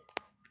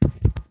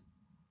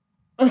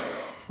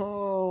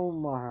 Oh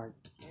my. I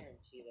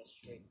guarantee that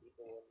straight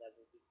people will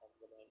never become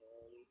the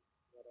minority,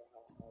 no matter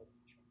how hard you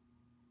try.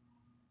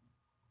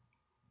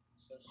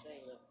 So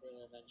saying that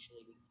they'll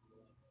eventually become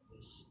the minority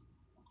is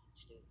fucking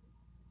stupid.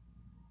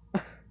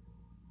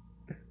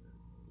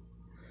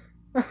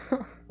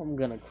 I'm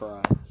gonna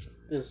cry.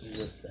 This is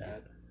just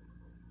sad.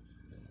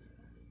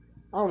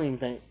 I don't even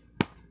think.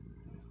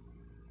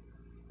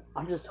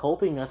 I'm just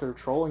hoping that they're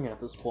trolling at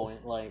this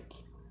point. Like,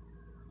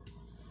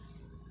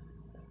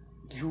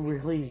 you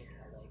really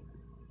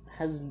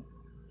has.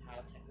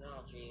 How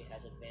technology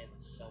has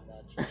advanced so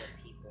much, and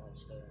yet people have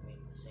still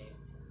remained the same.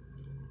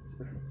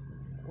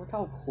 Look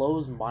how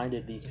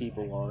close-minded these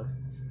people are.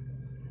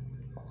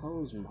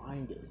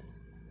 Close-minded.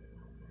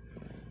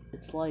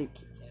 It's like.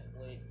 Can't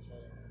wait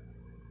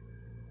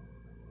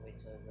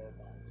till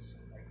robots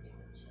are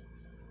given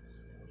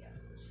sentience, and we have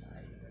to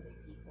decide are they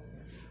people or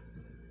not.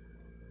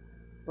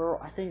 Bro,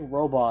 I think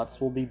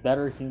robots will be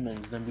better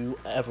humans than we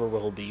ever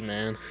will be,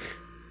 man.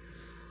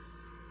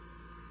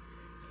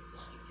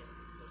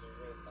 Because a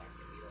robot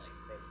can be like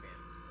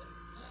programmed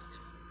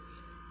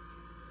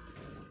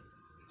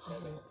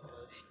with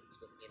emotions,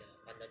 with an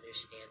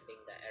understanding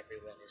that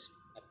everyone is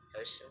a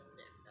person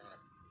and not,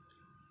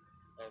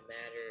 no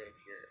matter if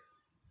you're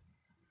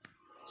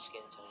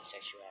skin tone,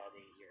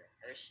 sexuality, you're a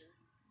person.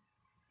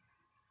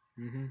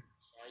 Mm-hmm.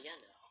 So yeah,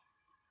 no.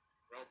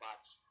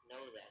 Robots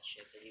know that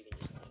shit, but even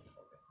just want to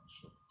program that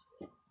shit into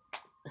it.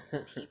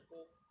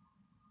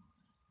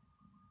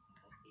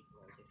 People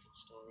are a different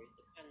story.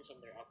 Depends on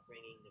their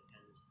upbringing,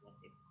 depends on what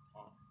they've been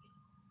taught.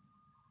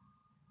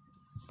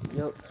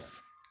 Yep.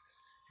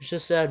 It's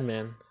just sad,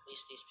 man. At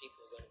least these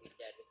people are going to be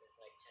dead within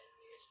like 10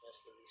 years.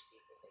 Most of these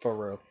people. For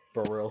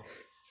real.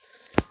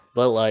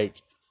 But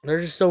like, they're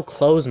just so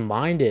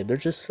close-minded.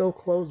 Old as hell.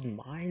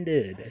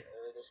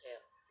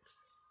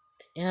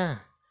 Yeah.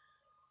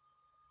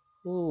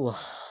 Ooh. I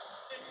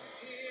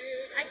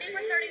think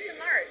we're starting to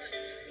march.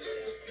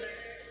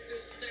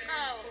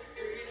 Oh,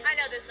 I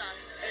know this song.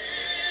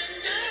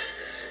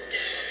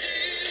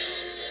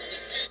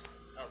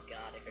 Oh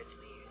god, it hurts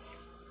my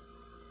ears.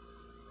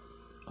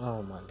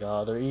 Oh my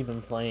god, they're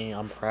even playing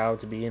I'm Proud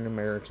to Be an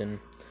American.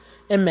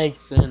 It makes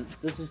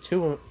sense.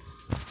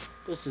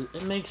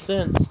 It makes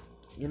sense.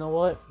 You know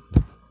what?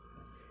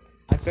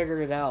 I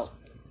figured it out.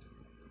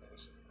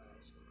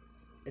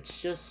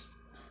 It's just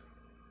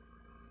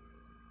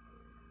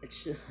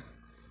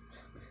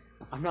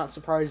I'm not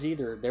surprised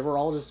either. They were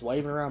all just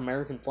waving around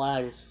American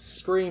flags,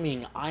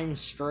 screaming, I'm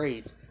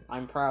straight.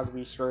 I'm proud to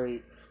be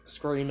straight.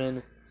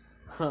 Screaming,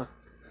 huh.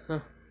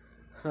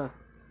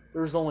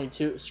 There's only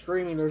two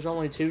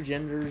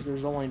genders,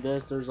 there's only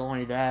this, there's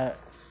only that.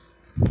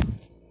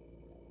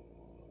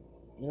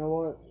 You know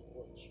what?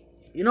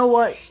 You know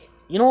what?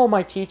 You know what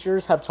my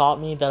teachers have taught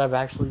me that I've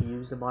actually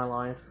used in my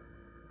life?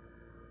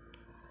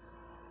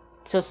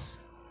 To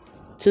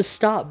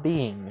stop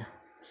being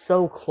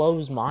so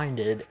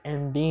close-minded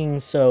and being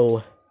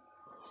so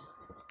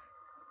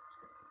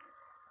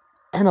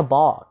in a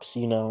box,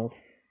 you know?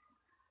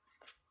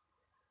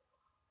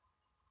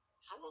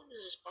 How long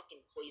does this fucking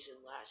poison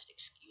last?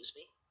 Excuse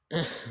me?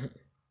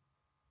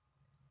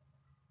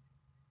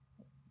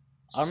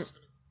 I'm Son of a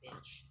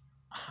bitch.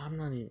 I'm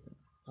not even.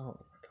 Oh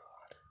my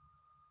god.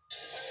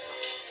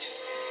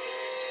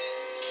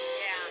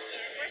 Yeah,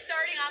 we're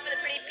starting off with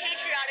a pretty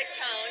patriotic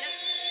tone.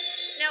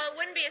 Now, it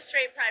wouldn't be a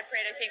straight pride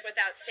parade, I think,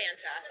 without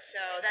Santa. So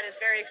that is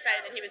very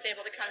exciting that he was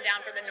able to come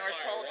down from the North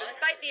Pole,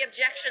 despite the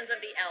objections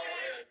of the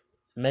elves.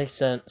 Makes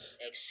sense.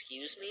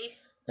 Excuse me?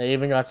 They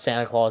even got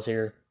Santa Claus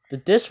here. The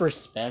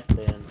disrespect,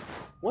 man.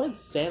 What did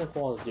Santa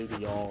Claus do to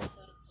y'all?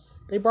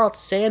 They brought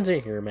Santa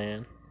here,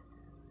 man.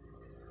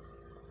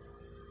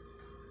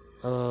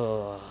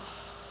 Oh.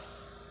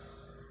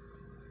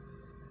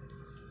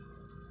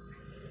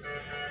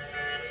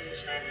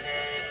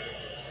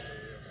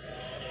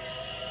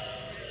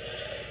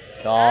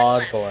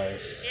 God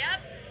bless.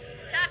 Yep,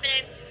 tapping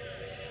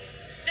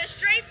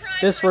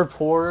This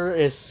reporter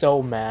is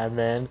so mad,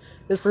 man.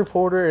 This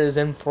reporter is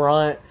in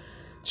front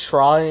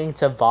trying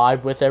to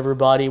vibe with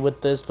everybody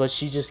with this, but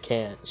she just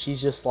can't.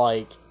 She's just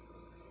like...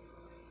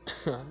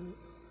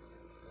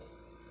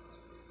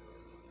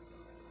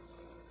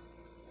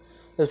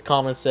 This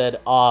comment said,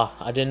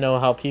 I didn't know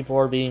how people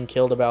are being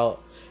killed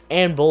about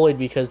and bullied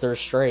because they're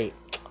straight.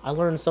 I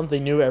learn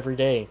something new every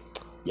day.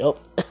 Yup.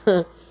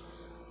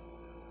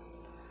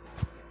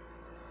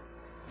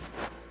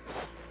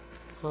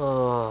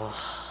 Oh.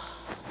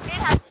 It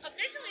has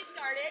officially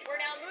started. We're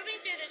now moving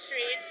through the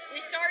streets. We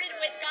started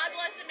with God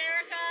Bless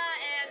America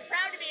and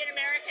proud to be an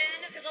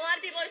American, because a lot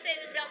of people are saying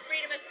this about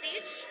freedom of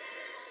speech.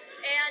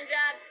 And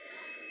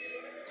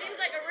seems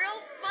like a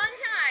real fun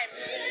time.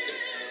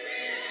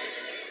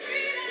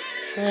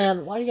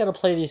 Man, why you gotta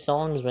play these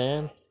songs,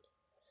 man?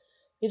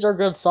 These are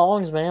good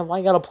songs, man. Why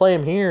you gotta play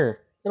them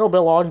here? They don't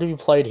belong to be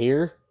played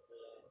here.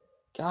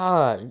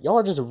 God, y'all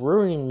are just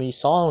ruining me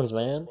songs,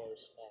 man.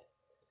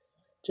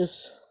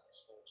 Just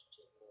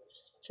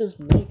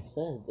makes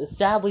sense. It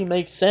sadly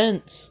makes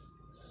sense.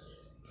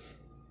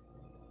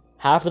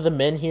 Half of the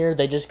men here,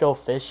 they just go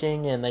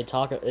fishing and they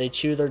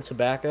chew their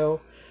tobacco.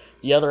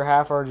 The other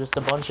half are just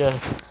a bunch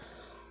of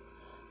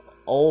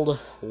old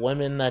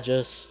women that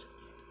just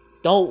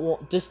don't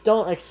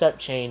accept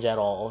change at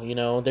all. You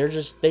know, they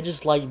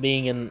just like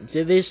being in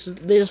they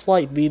just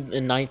like being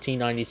in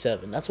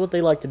 1997. That's what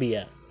they like to be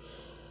at.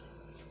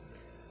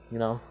 You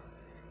know.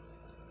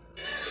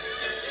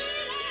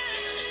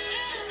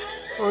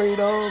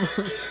 Freedom.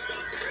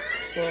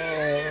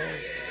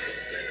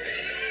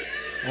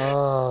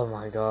 Oh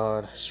my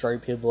God!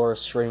 Straight people are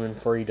screaming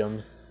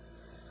freedom.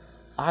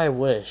 I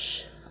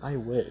wish. You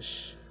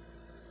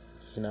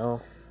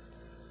know.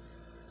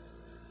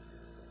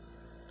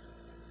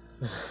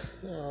 Oh,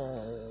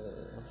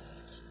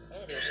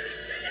 there's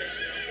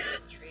a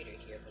traitor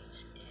here, but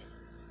he's dead.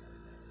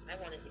 I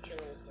wanted to kill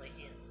him with my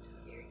hands,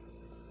 Gary.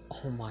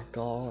 Oh my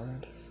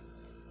God.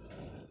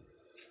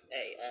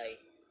 Hey,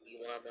 you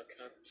llama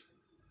cunt.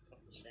 What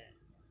was that?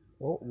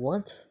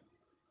 What?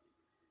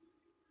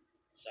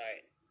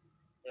 Sorry.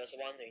 There was a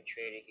wandering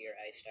trader here.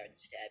 I started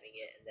stabbing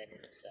it, and then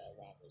its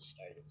llamas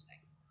started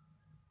attacking.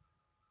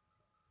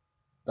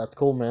 That's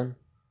cool, man.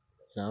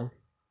 You know.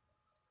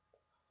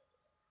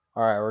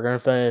 All right, we're gonna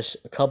finish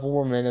a couple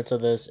more minutes of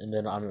this, and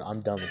then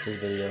I'm done with this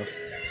video.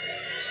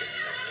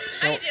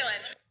 How you doing?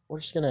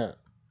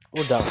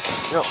 We're done.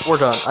 No, we're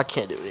done. I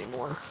can't do it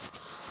anymore.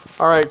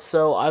 All right,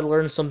 so I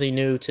learned something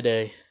new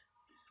today.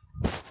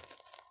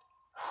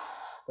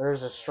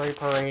 There's a straight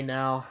parade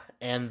now,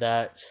 and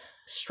that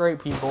straight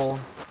people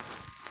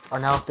are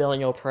now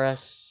feeling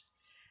oppressed,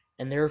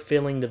 and they're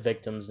feeling the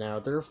victims now.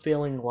 They're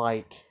feeling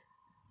like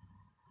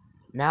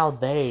now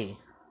they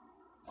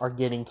are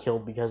getting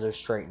killed because they're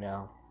straight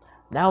now.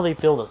 Now they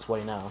feel this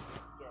way now.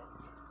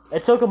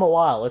 It took them a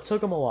while.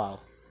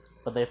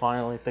 But they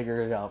finally figured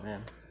it out,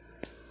 man.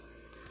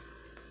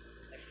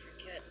 I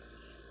forget.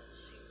 Let's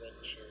see,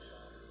 which is,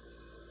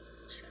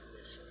 who said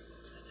this or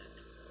what's that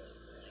actually, like,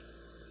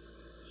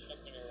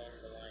 something along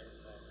the lines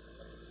of,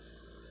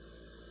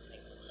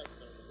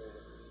 something to do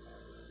with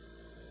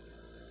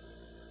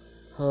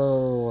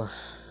Oh.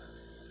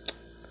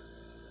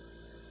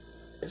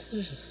 This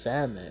is just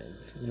sad, man.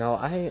 You know,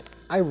 I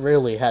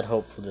really had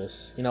hope for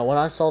this. You know, when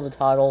I saw the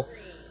title,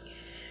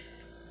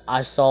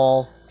 I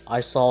saw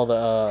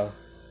the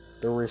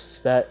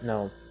respect.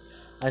 No,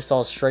 I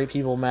saw straight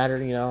people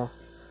matter. You know,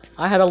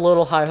 I had a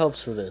little high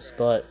hopes for this,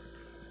 but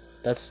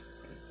that's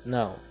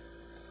no.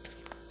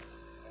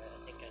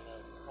 I think I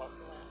know.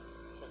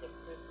 To the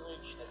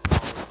privilege that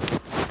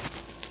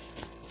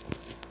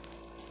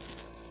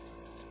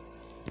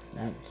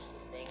that's the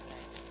thing.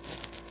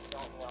 I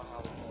don't know how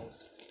it goes.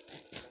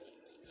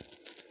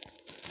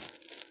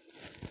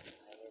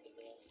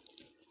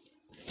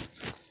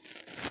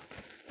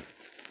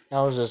 That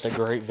was just a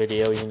great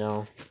video. You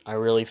know, I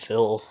really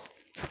feel.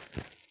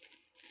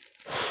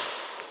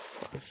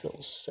 I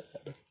feel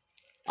sad.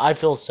 I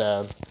feel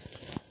sad.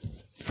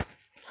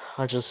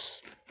 I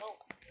just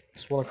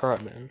want to cry,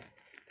 man.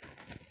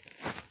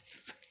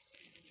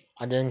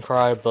 I didn't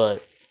cry,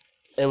 but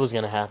it was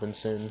gonna happen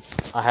soon.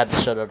 I had to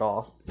shut it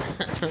off.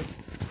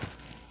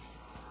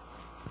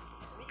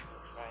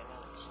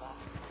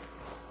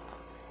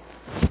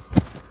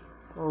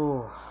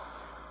 Oh,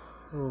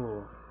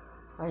 oh.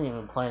 I didn't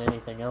even plan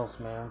anything else,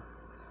 man.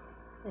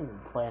 I didn't even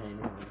plan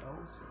anything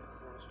else.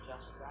 It was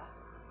just that.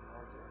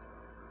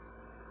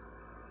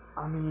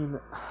 I mean,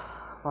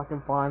 if I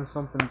can find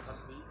something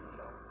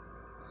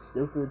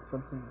stupid,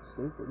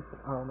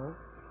 I don't know.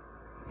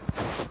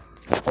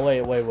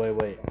 Oh,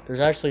 wait. There's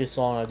actually a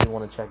song I do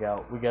want to check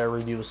out. We gotta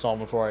review a song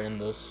before I end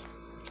this.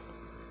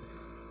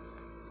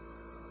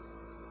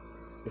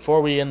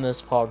 Before we end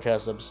this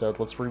podcast episode,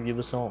 let's review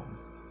a song.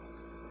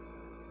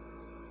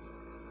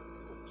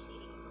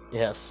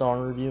 Yeah,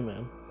 song review,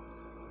 man.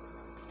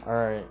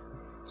 Alright,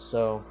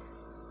 so,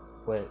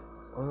 wait,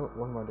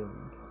 what am I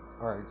doing?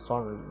 Alright,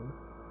 song review.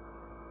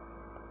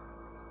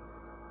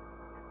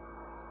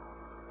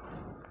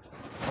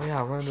 Oh yeah,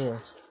 I wanted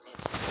to...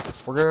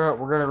 We're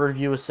gonna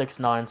review a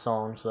 6ix9ine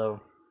song, so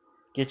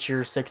get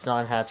your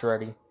 6ix9ine hats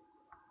ready.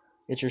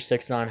 Get your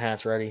 6ix9ine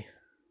hats ready.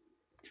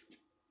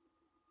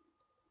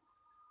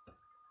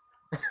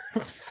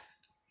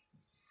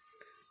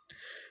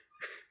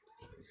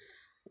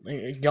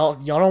 Y'all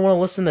don't want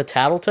to listen to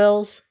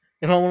Tattletales?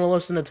 You don't want to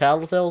listen to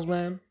Tattletales,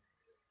 man?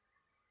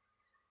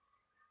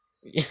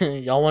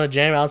 Y'all want to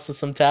jam out to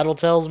some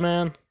Tattletales,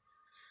 man?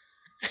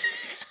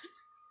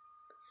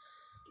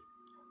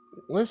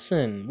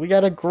 Listen, we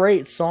got a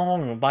great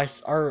song by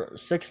our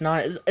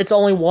 6ix9ine. It's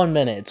only 1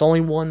 minute. It's only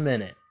 1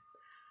 minute.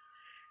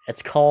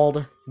 It's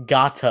called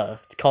Gata.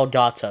 It's called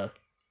Gata.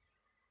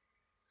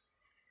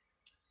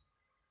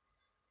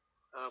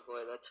 Oh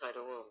boy, that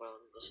title alone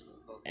was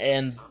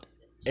And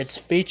it's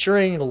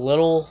featuring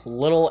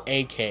little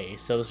AK,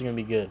 so this is gonna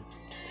be good.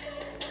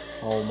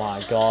 Oh my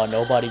god,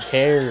 nobody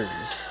cares.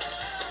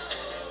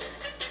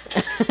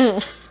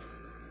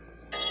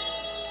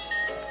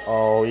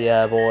 Oh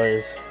yeah,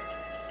 boys.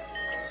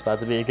 It's about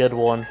to be a good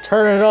one.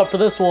 Turn it up for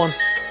this one.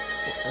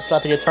 It's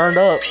about to get turned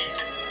up.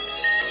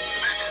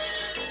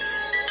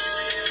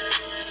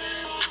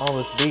 Oh,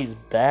 this beat's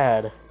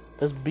bad.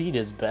 This beat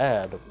is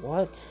bad.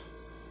 What?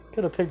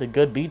 Could have picked a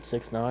good beat,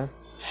 6ix9ine.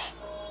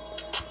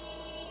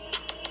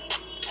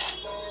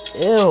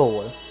 Ew.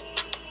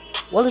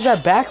 What is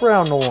that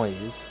background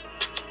noise?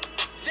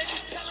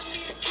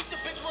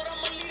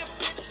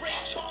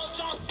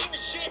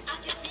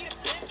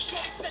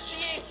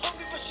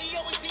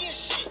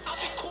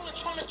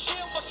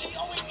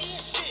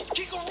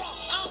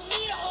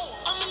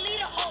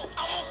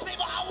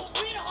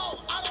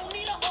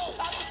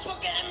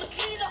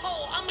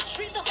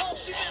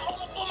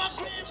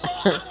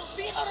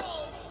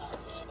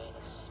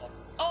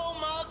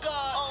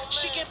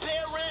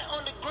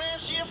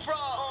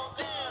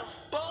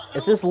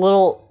 Is this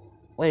little...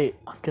 Wait,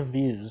 I'm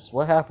confused.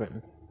 What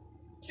happened?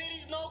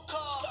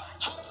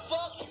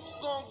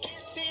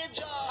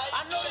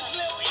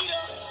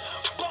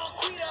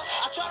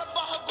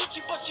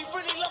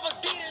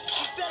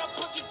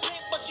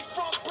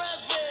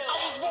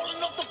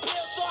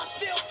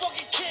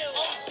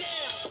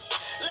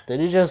 Did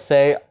he just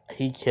say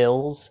he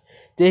kills?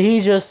 Did he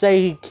just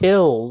say he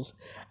kills?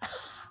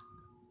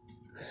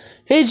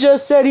 He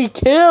just said he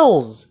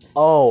kills!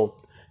 Oh,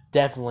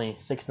 definitely.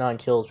 6ix9ine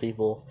kills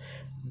people.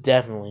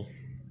 Definitely.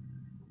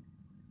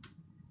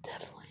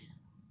 Definitely.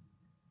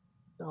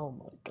 Oh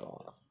my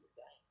god.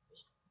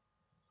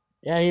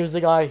 Yeah, he was the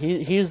guy.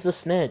 He's the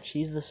snitch.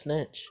 He's the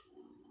snitch.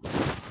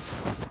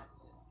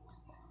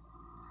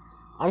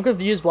 I'm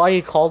confused why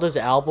he called his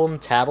album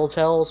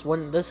Tattletales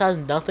when this has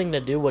nothing to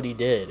do what he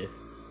did.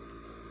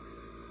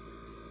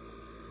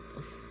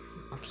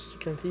 I'm just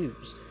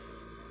confused.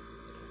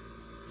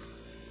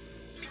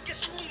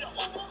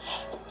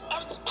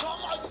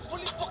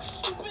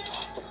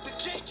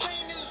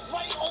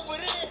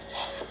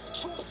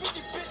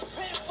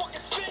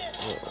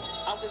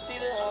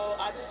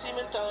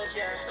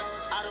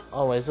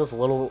 Oh, is this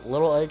little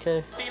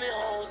AK?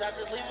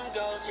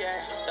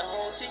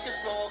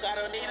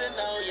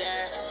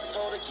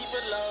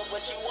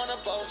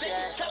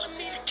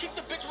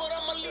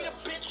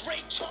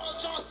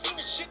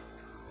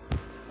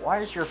 Why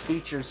does your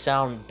features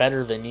sound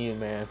better than you,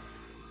 man?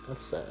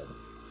 That's sad.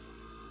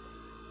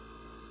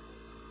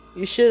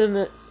 You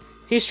shouldn't.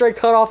 He straight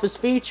cut off his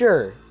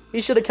feature.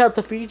 He should have kept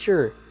the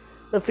feature.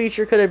 The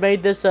feature could have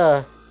made this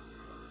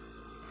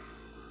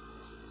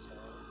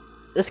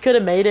This could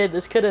have made it.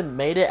 This could have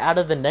made it out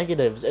of the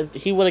negatives if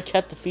he would have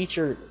kept the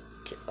feature.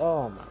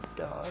 Oh my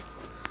god.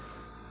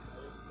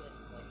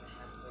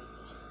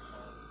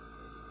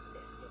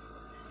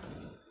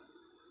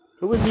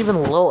 Who was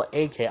even Lil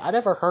AK? I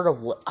never heard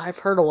of. I've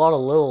heard a lot of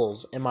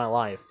Lils in my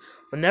life,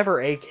 but never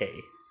AK.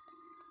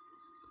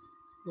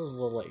 Who's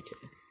Lil AK?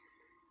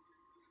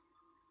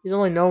 He's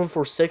only known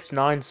for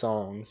 6ix9ine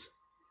songs.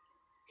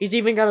 He's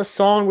even got a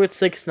song with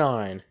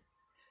 6ix9ine.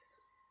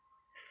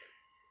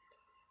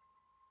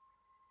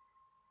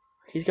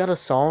 He's got a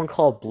song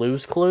called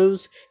Blues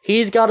Clues.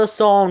 He's got a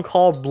song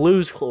called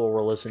Blues Clues.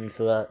 We're listening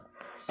to that.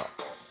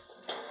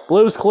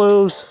 Blues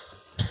Clues.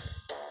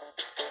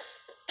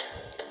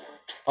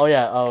 Oh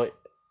yeah.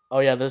 Oh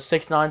yeah. The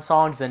 6ix9ine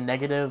song's a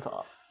negative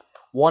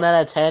 1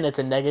 out of 10. It's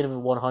a negative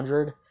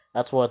 100.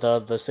 That's what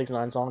the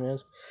 6ix9ine song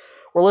is.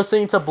 We're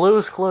listening to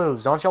Blues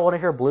Clues. Don't y'all want to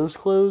hear Blues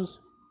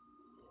Clues?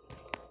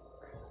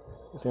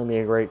 It's gonna be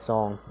a great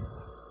song.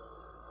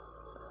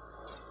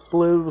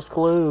 Blues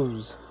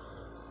Clues.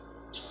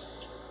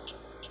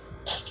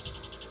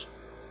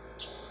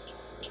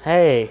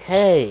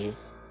 Hey.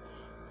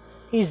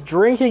 He's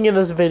drinking in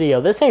this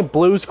video. This ain't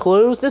Blues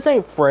Clues. This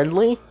ain't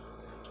friendly.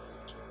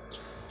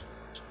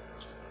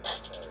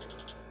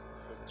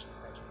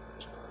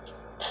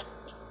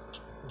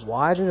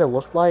 Why did it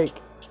look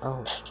like...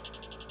 Oh.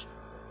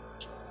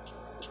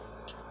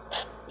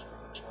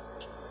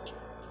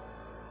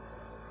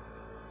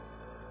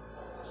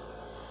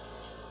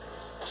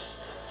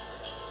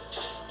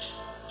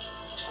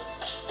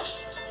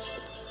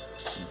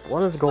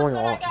 What is going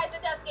on?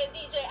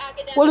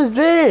 What is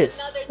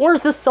this?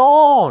 Where's the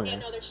song?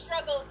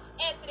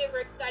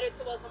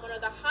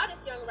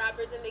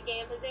 rappers in the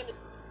game. His name is.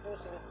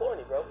 Used to be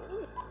corny, bro.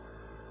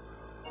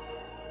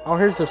 Oh,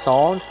 here's the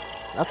song.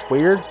 That's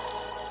weird.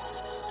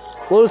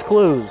 Blue's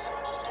Clues.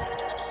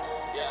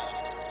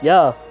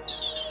 Yeah.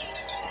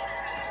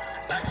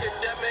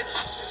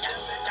 Academics,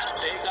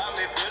 they got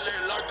me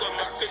feeling like I'm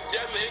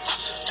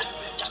academics.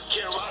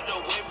 Can't ride the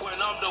wave when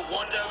I'm the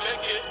one that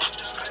make it.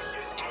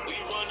 We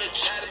run the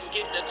chat and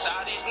get the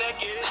thotties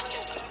naked.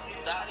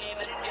 Thotty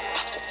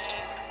naked.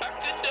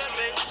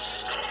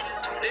 Academics,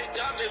 they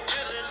got me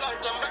feeling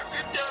like I'm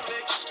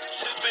academics.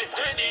 Sipping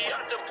Henny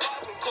at the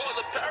pop and call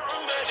the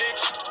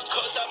paramedics.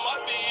 Cause I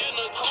might be in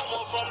a coma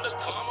from the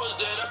commas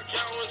that I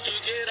count to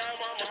get out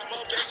my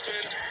mama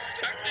basement.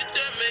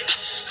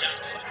 Academics,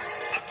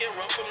 I can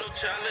run from no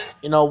challenge.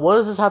 You know, what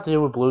does this have to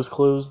do with Blue's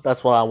Clues?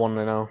 That's what I want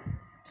to know.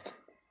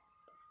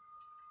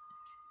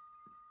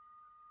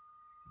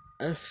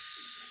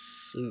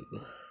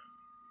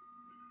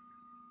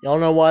 Y'all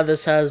know why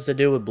this has to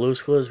do with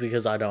Blue's Clues?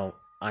 Because I don't.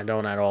 I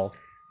don't at all.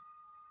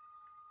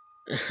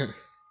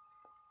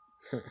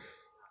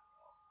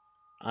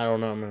 I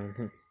don't know, man.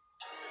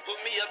 Put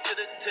me up to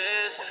the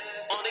test.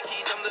 On the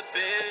keys, I'm the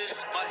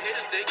best. My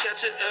haters, they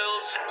catching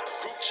L's.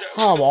 Group chat.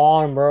 Come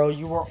on, bro.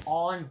 You were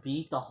on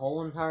beat the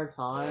whole entire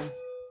time.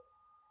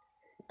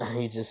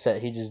 He just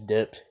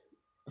dipped.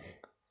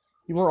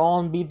 You were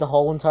on beat the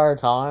whole entire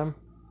time.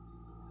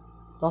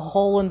 The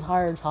whole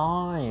entire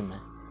time.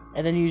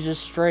 And then you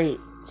just straight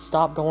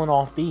stopped going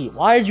off beat.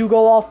 Why did you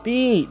go off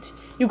beat?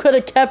 You could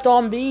have kept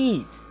on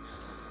beat.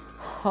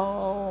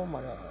 Oh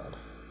my god.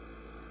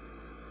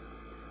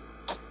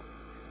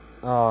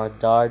 Oh, I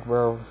died,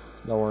 bro.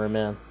 Don't worry,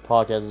 man.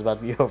 Podcast is about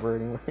to be over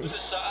anyway.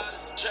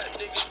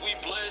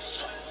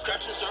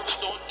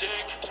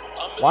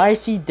 Why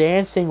is he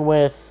dancing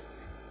with...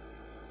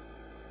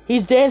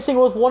 He's dancing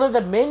with one of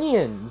the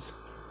minions.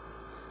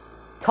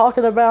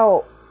 Talking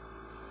about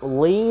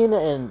lean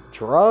and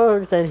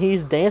drugs, and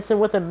he's dancing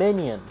with a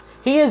minion.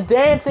 He is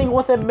dancing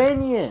with a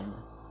minion.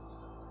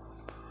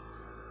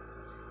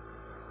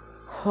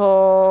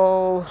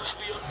 Oh.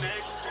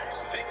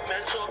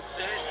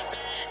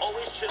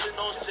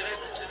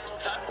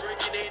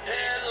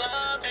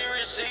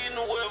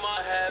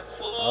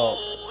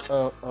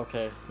 Oh,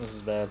 okay. This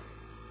is bad.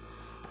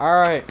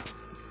 Alright.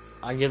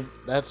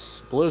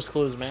 That's Blue's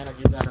Clues, man. I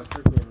give that a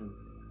freaking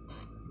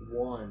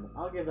 1.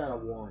 I'll give that a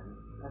 1.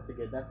 That's a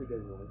good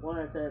one. 1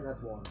 out of 10,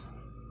 that's 1.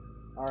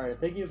 Alright,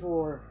 thank you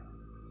for...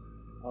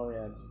 Oh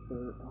yeah, it's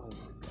third... Oh my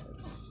god.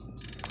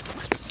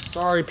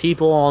 Sorry,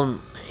 people,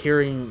 on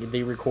hearing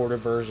the recorded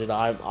version.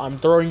 I'm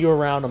throwing you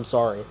around, I'm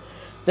sorry.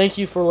 Thank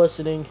you for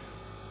listening.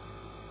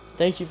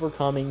 Thank you for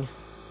coming.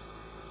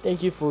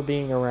 Thank you for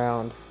being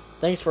around.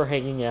 Thanks for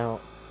hanging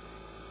out.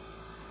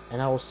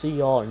 And I will see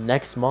y'all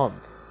next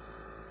month.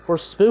 For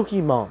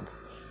Spooky Month.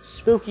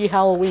 Spooky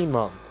Halloween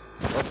Month.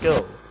 Let's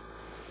go.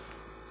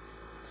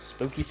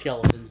 Spooky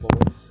skeletons,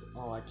 boys.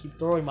 Oh, I keep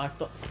throwing my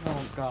phone.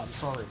 Oh god, I'm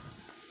sorry.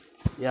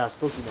 Yeah,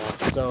 Spooky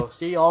Month. So,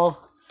 see y'all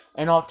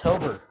in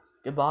October.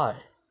 Goodbye.